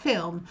image and a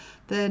film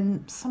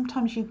than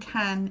sometimes you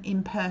can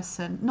in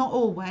person. Not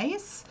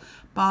always,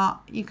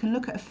 but you can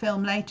look at a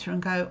film later and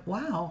go,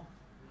 wow,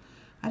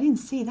 I didn't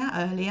see that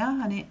earlier,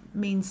 and it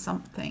means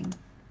something.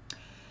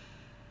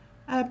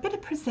 A bit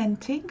of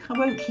presenting. I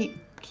won't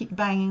keep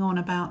banging on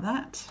about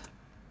that.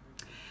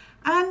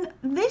 And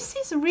this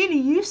is really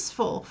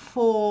useful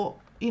for,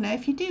 you know,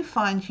 if you do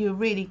find you're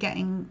really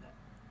getting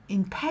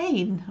in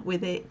pain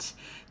with it,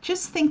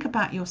 just think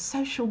about your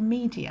social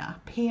media,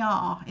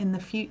 PR in the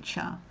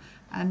future,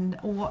 and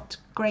what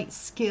great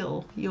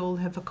skill you'll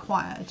have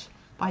acquired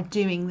by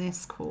doing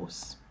this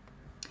course.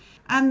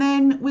 And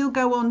then we'll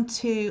go on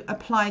to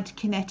applied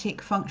kinetic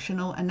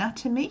functional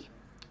anatomy,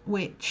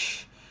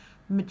 which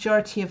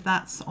majority of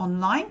that's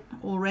online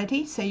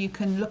already, so you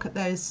can look at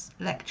those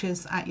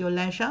lectures at your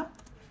leisure.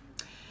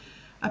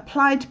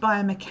 Applied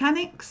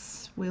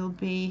biomechanics, we'll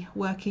be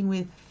working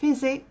with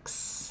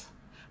physics,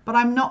 but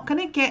I'm not going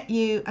to get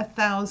you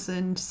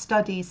 1,000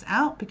 studies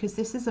out because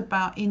this is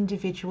about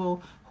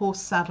individual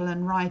horse, saddle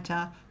and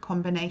rider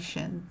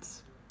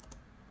combinations.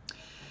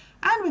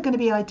 And we're going to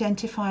be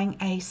identifying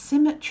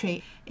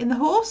asymmetry in the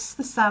horse,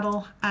 the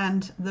saddle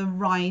and the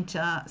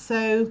rider.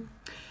 So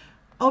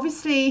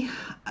obviously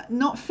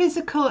not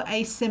physical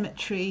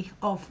asymmetry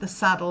of the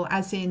saddle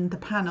as in the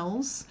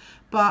panels,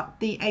 but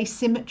the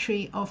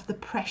asymmetry of the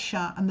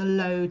pressure and the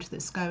load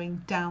that's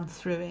going down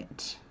through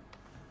it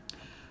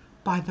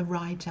by the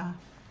rider.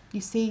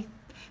 You see,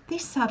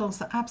 These saddles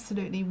are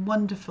absolutely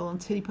wonderful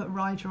until you put a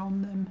rider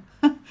on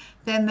them.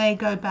 Then they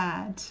go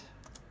bad.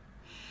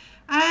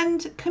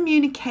 And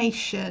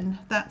communication,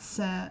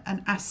 that's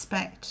an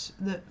aspect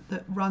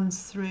that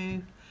runs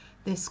through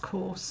this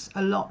course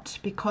a lot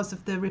because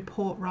of the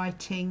report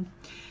writing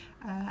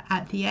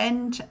at the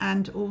end,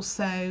 and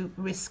also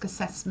risk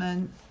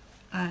assessment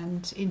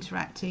and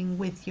interacting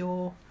with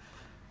your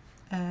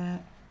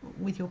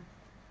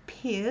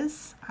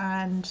peers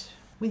and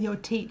with your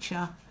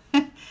teacher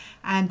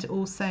and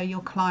also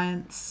your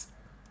clients.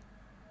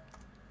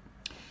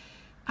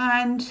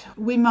 And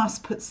we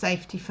must put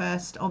safety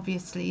first,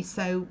 obviously,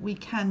 so we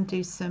can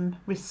do some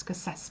risk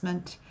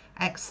assessment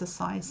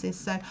exercises.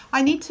 So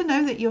I need to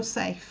know that you're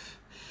safe,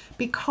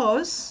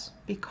 because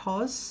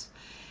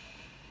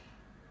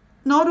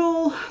not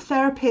all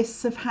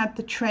therapists have had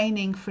the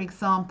training, for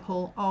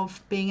example,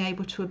 of being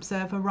able to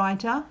observe a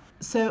rider.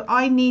 So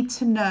I need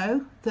to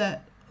know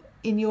that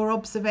in your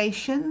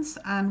observations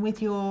and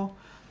with your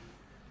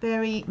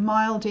very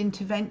mild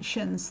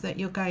interventions that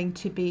you're going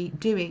to be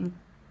doing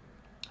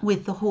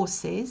with the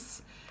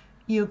horses,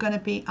 you're going to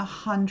be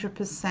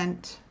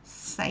 100%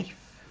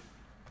 safe.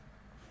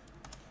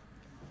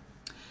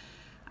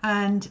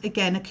 And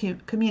again,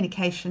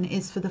 communication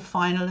is for the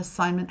final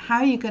assignment. How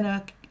are you going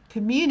to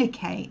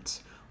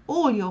communicate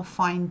all your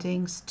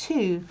findings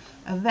to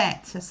a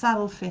vet, a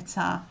saddle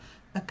fitter,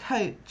 a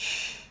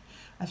coach,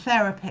 a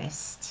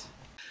therapist?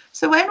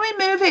 So when we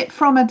move it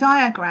from a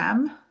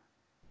diagram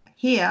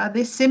here,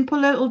 this simple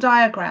little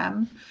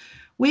diagram,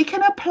 we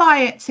can apply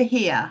it to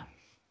here.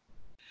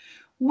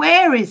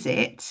 Where is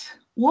it?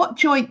 What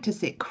joint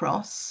does it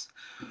cross?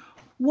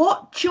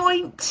 What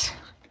joint?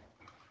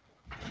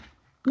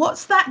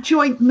 What's that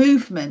joint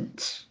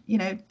movement? You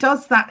know,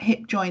 does that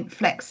hip joint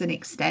flex and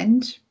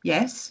extend?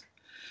 Yes.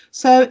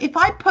 So if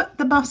I put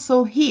the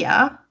muscle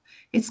here,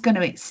 it's going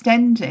to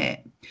extend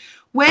it.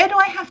 Where do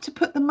I have to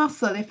put the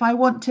muscle if I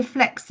want to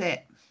flex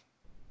it?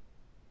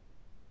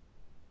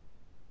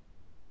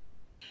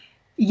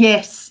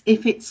 Yes,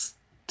 if it's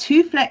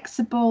too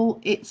flexible,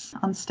 it's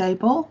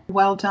unstable.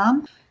 Well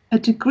done. A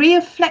degree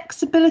of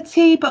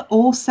flexibility, but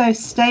also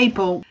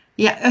stable.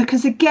 Yeah,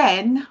 because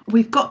again,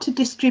 we've got to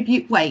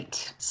distribute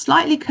weight.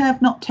 Slightly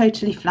curved, not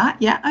totally flat.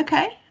 Yeah,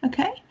 okay.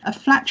 A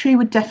flat tree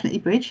would definitely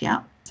bridge,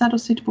 yeah. Saddle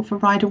suitable for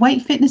rider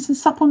weight, fitness and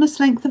suppleness,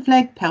 length of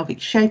leg,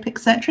 pelvic shape,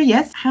 etc.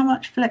 Yes. How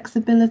much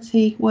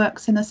flexibility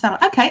works in a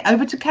saddle? Okay,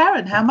 over to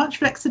Karen. How much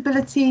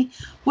flexibility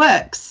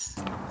works?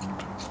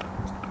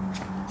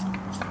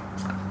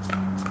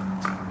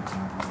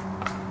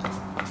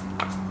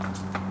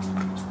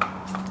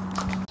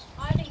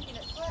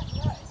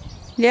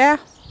 Yeah.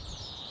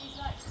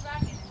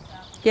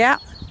 Yeah.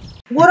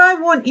 What I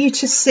want you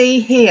to see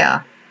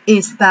here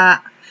is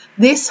that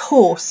this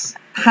horse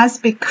has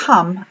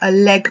become a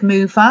leg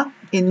mover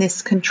in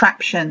this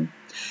contraption.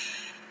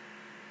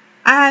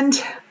 And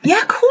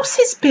yeah, of course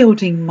it's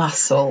building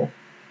muscle.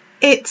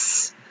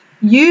 It's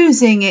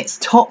using its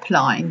top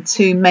line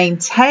to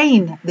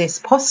maintain this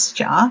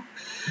posture.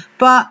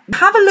 But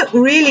have a look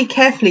really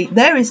carefully.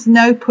 There is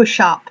no push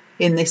up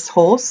in this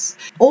horse.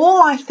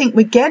 All I think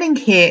we're getting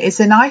here is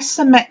an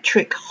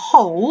isometric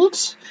hold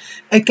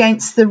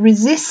against the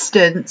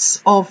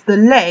resistance of the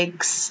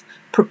legs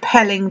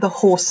propelling the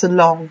horse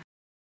along.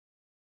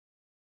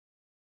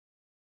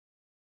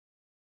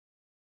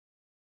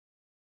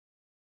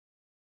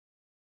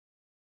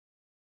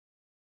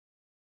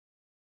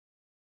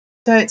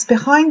 So it's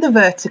behind the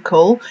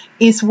vertical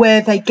is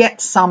where they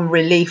get some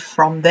relief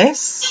from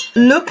this.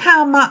 Look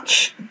how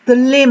much the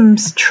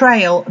limbs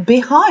trail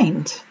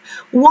behind.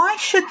 Why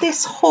should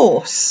this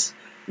horse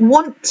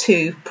want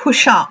to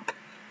push up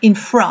in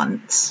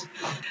front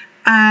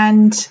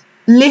and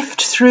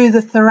lift through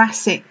the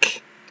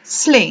thoracic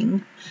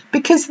sling?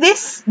 Because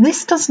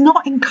this does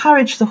not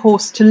encourage the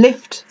horse to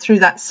lift through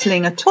that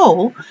sling at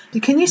all.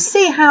 Can you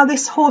see how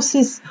this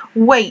horse's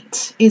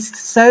weight is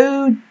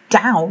so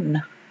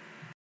down?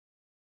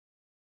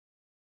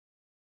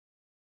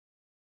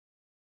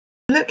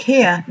 Look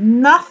here,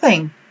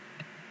 nothing.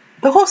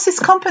 The horse is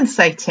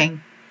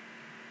compensating.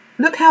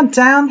 Look how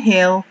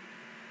downhill,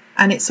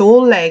 and it's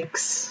all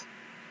legs.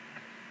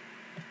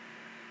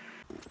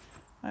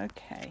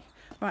 Okay,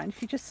 right, and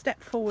if you just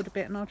step forward a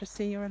bit and I'll just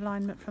see your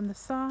alignment from the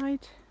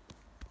side.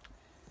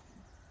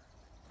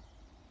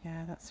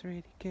 Yeah, that's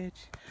really good.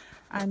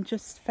 And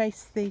just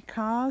face the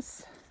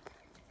cars.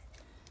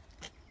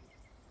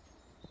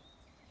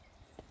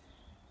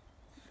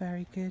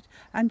 Very good.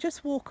 And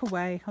just walk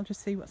away. I'll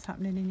just see what's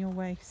happening in your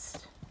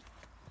waist.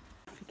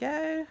 Off you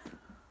go.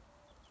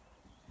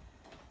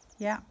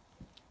 Yeah.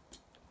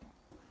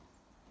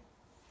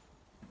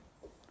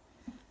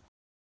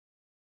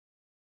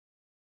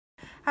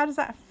 How does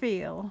that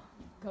feel?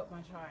 Got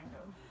my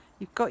triangle.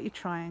 You've got your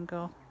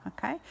triangle.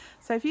 Okay.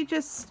 So if you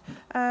just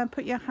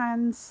put your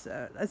hands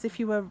as if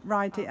you were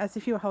riding, as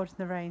if you were holding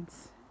the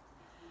reins.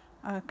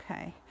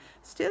 Okay.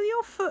 Still,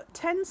 your foot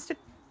tends to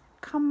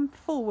come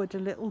forward a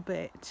little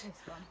bit.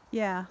 This one.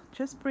 Yeah,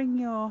 just bring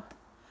your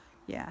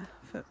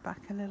foot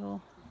back a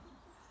little.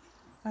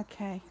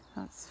 Okay,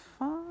 that's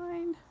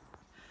fine.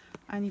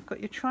 And you've got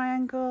your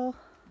triangle.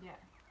 Yeah.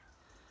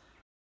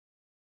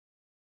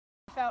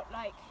 I felt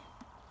like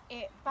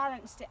it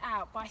balanced it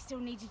out, but I still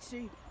needed to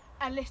do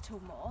a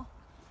little more.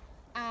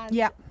 And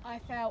yeah. I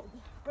felt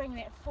bringing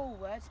it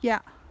forward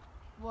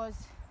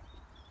was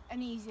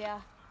an easier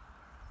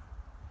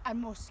and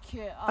more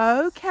secure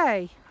arse.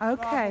 Okay.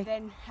 Rather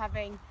than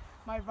having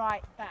my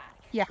right back.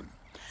 Yeah.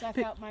 So I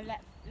felt my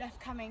left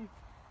coming,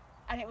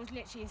 and it was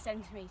literally a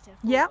centimetre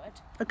forward. Yeah.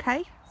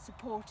 Okay.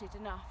 Supported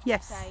enough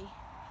yes. to say,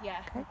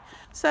 yeah. Okay.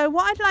 So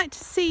what I'd like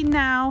to see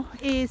now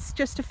is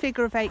just a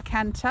figure of 8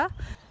 canter.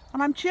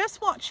 And I'm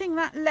just watching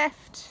that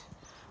left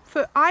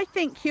foot. I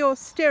think your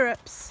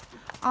stirrups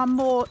are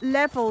more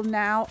level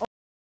now.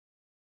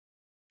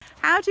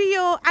 How do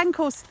your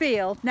ankles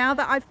feel now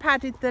that I've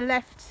padded the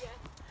left? Yeah.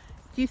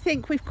 Do you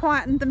think we've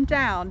quietened them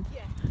down?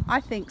 Yeah. I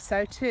think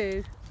so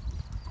too.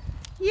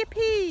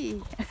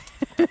 Yippee!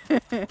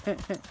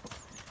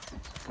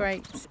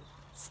 Great.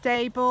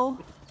 Stable,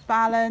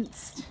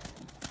 balanced.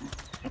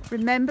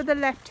 Remember the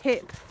left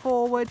hip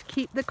forward.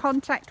 Keep the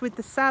contact with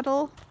the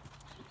saddle.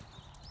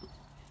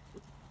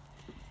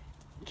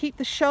 Keep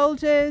the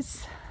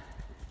shoulders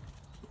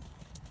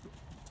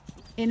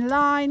in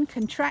line,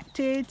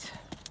 contracted.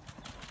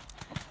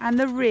 And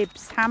the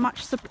ribs. How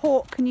much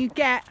support can you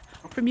get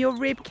from your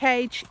rib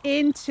cage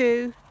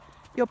into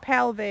your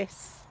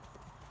pelvis?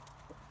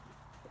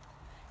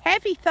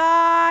 Heavy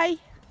thigh.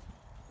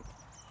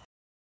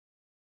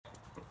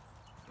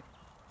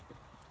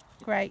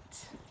 Great.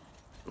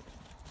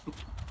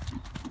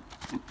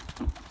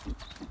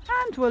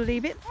 And we'll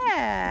leave it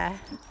there.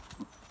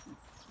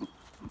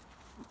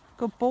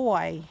 Good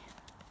boy.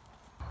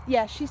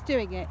 Yeah, she's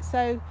doing it.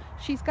 So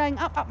she's going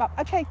up, up, up.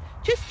 Okay,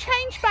 just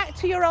change back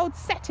to your old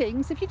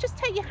settings. If you just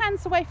take your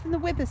hands away from the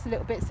withers a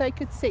little bit so you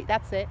could see,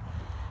 that's it.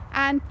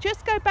 And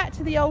just go back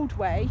to the old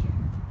way.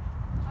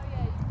 Oh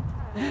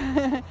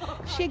yeah, you can.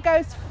 She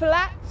goes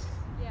flat.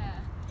 Yeah.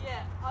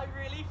 Yeah, I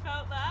really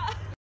felt that.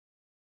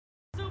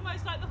 It's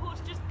almost like the horse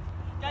just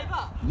gave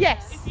up.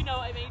 Yes. If you know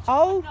what I mean. She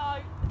Oh, was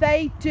like, no.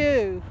 they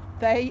do.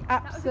 They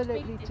That was a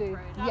absolutely big do.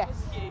 difference. That Yes.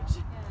 was huge.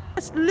 Yeah.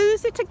 Just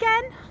lose it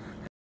again.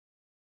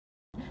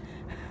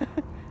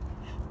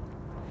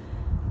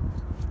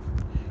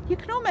 You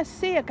can almost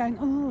see her going,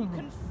 oh. You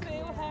can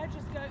feel her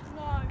just go,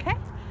 no. Okay,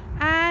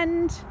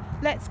 and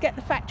let's get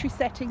the factory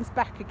settings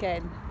back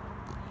again.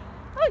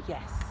 Oh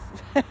yes.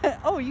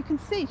 Oh, you can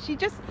see she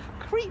just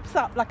creeps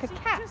up like a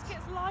cat. She just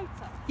gets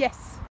lighter.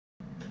 Yes.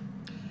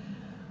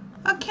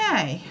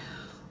 Okay,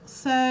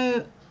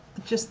 so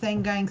just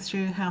then going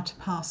through how to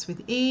pass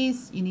with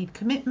ease. You need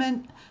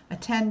commitment,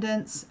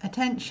 attendance,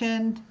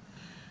 attention,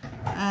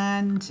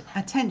 and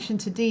attention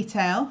to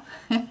detail.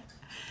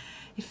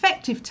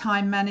 Effective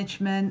time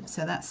management,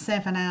 so that's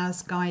 7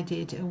 hours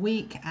guided a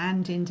week,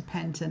 and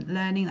independent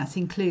learning, that's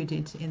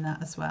included in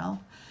that as well.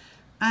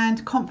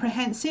 And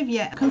comprehensive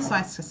yet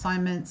concise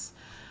assignments.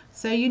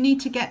 So you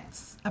need to get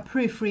a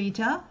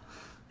proofreader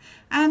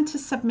and to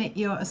submit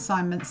your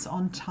assignments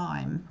on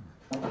time.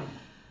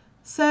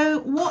 So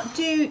what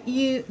do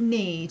you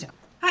need?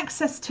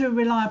 Access to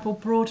reliable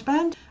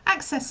broadband,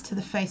 access to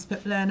the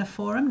Facebook Learner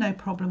Forum, no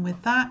problem with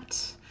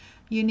that.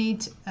 You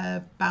need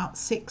about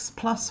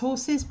 6+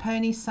 horses,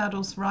 ponies,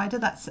 saddles, rider,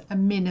 that's a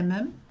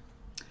minimum.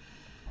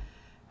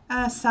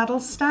 A saddle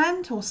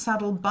stand or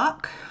saddle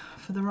buck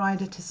for the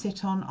rider to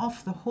sit on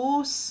off the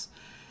horse.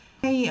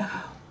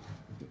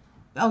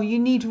 Oh, you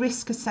need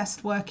risk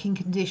assessed working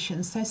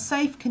conditions, so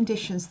safe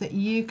conditions that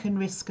you can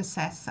risk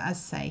assess as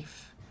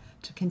safe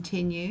to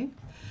continue.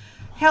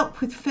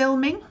 Help with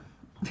filming.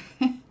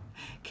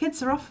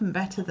 Kids are often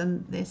better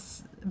at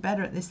this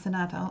than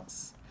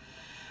adults.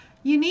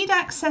 You need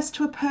access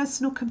to a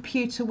personal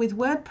computer with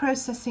word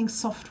processing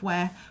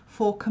software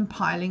for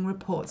compiling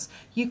reports.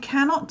 You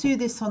cannot do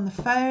this on the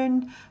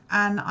phone,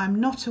 and I'm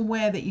not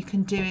aware that you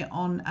can do it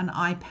on an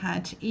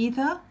iPad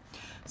either.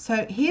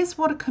 So here's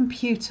what a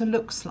computer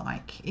looks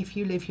like if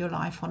you live your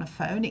life on a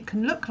phone. It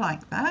can look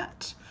like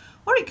that,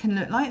 or it can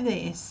look like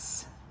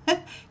this.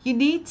 You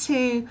need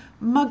to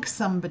mug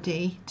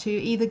somebody to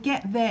either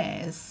get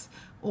theirs,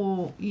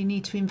 or you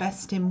need to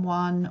invest in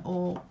one,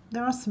 or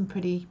there are some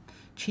pretty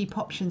cheap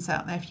options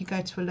out there if you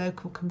go to a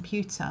local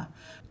computer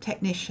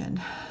technician.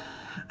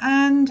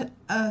 And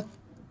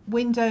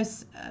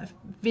Windows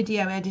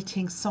video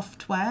editing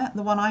software.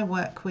 The one I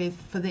work with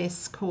for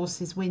this course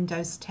is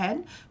Windows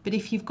 10, but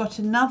if you've got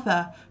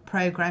another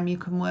program you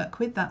can work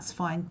with, that's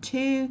fine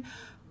too.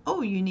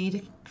 Oh, you need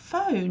a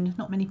phone.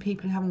 Not many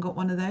people haven't got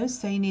one of those,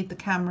 so you need the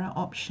camera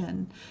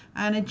option,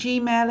 and a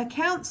Gmail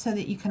account so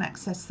that you can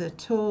access the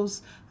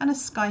tools, and a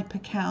Skype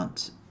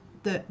account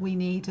that we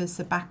need as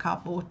a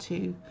backup or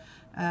to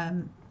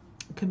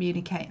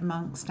communicate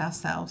amongst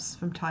ourselves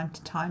from time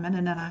to time, and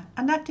an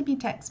anatomy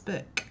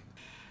textbook.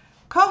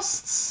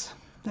 Costs,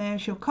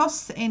 there's your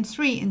costs in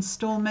 3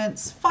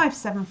 installments,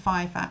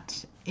 £575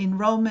 at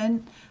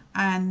enrolment,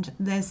 and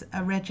there's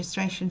a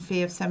registration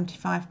fee of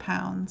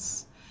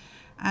 £75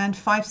 and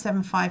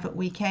 £575 at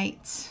week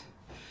 8.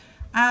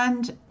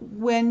 And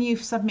when you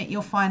submit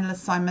your final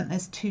assignment,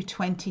 there's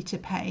 $220 to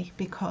pay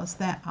because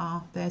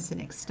there's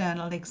an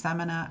external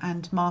examiner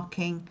and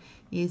marking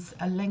is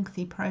a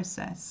lengthy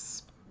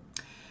process.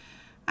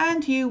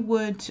 And you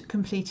would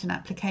complete an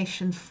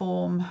application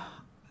form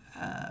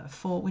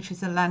which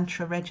is a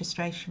LANTRA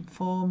registration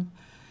form,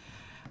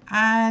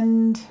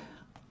 and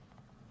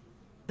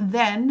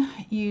then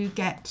you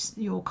get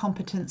your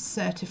competence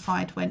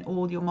certified when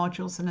all your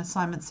modules and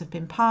assignments have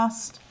been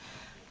passed.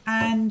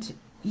 And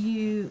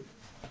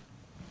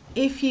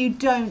if you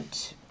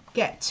don't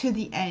get to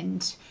the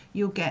end,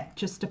 you'll get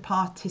just a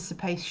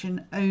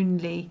participation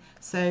only,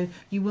 so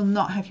you will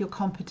not have your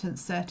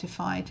competence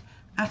certified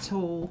at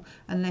all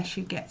unless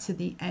you get to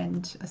the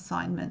end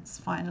assignments,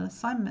 final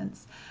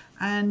assignments.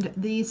 And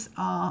these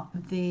are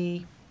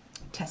the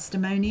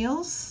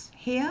testimonials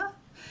here,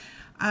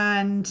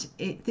 and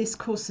this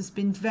course has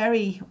been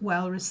very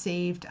well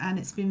received and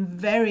it's been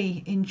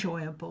very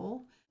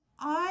enjoyable.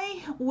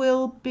 I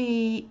will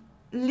be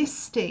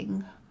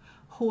listing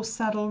horse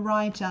saddle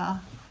rider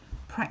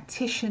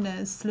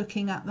practitioners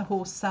looking at the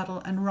horse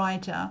saddle and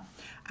rider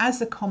as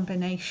a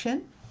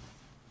combination,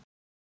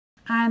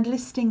 and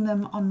listing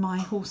them on my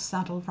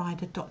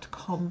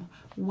horsesaddlerider.com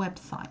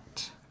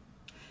website.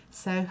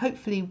 So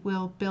hopefully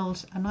we'll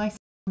build a nice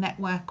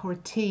network or a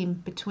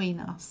team between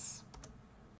us.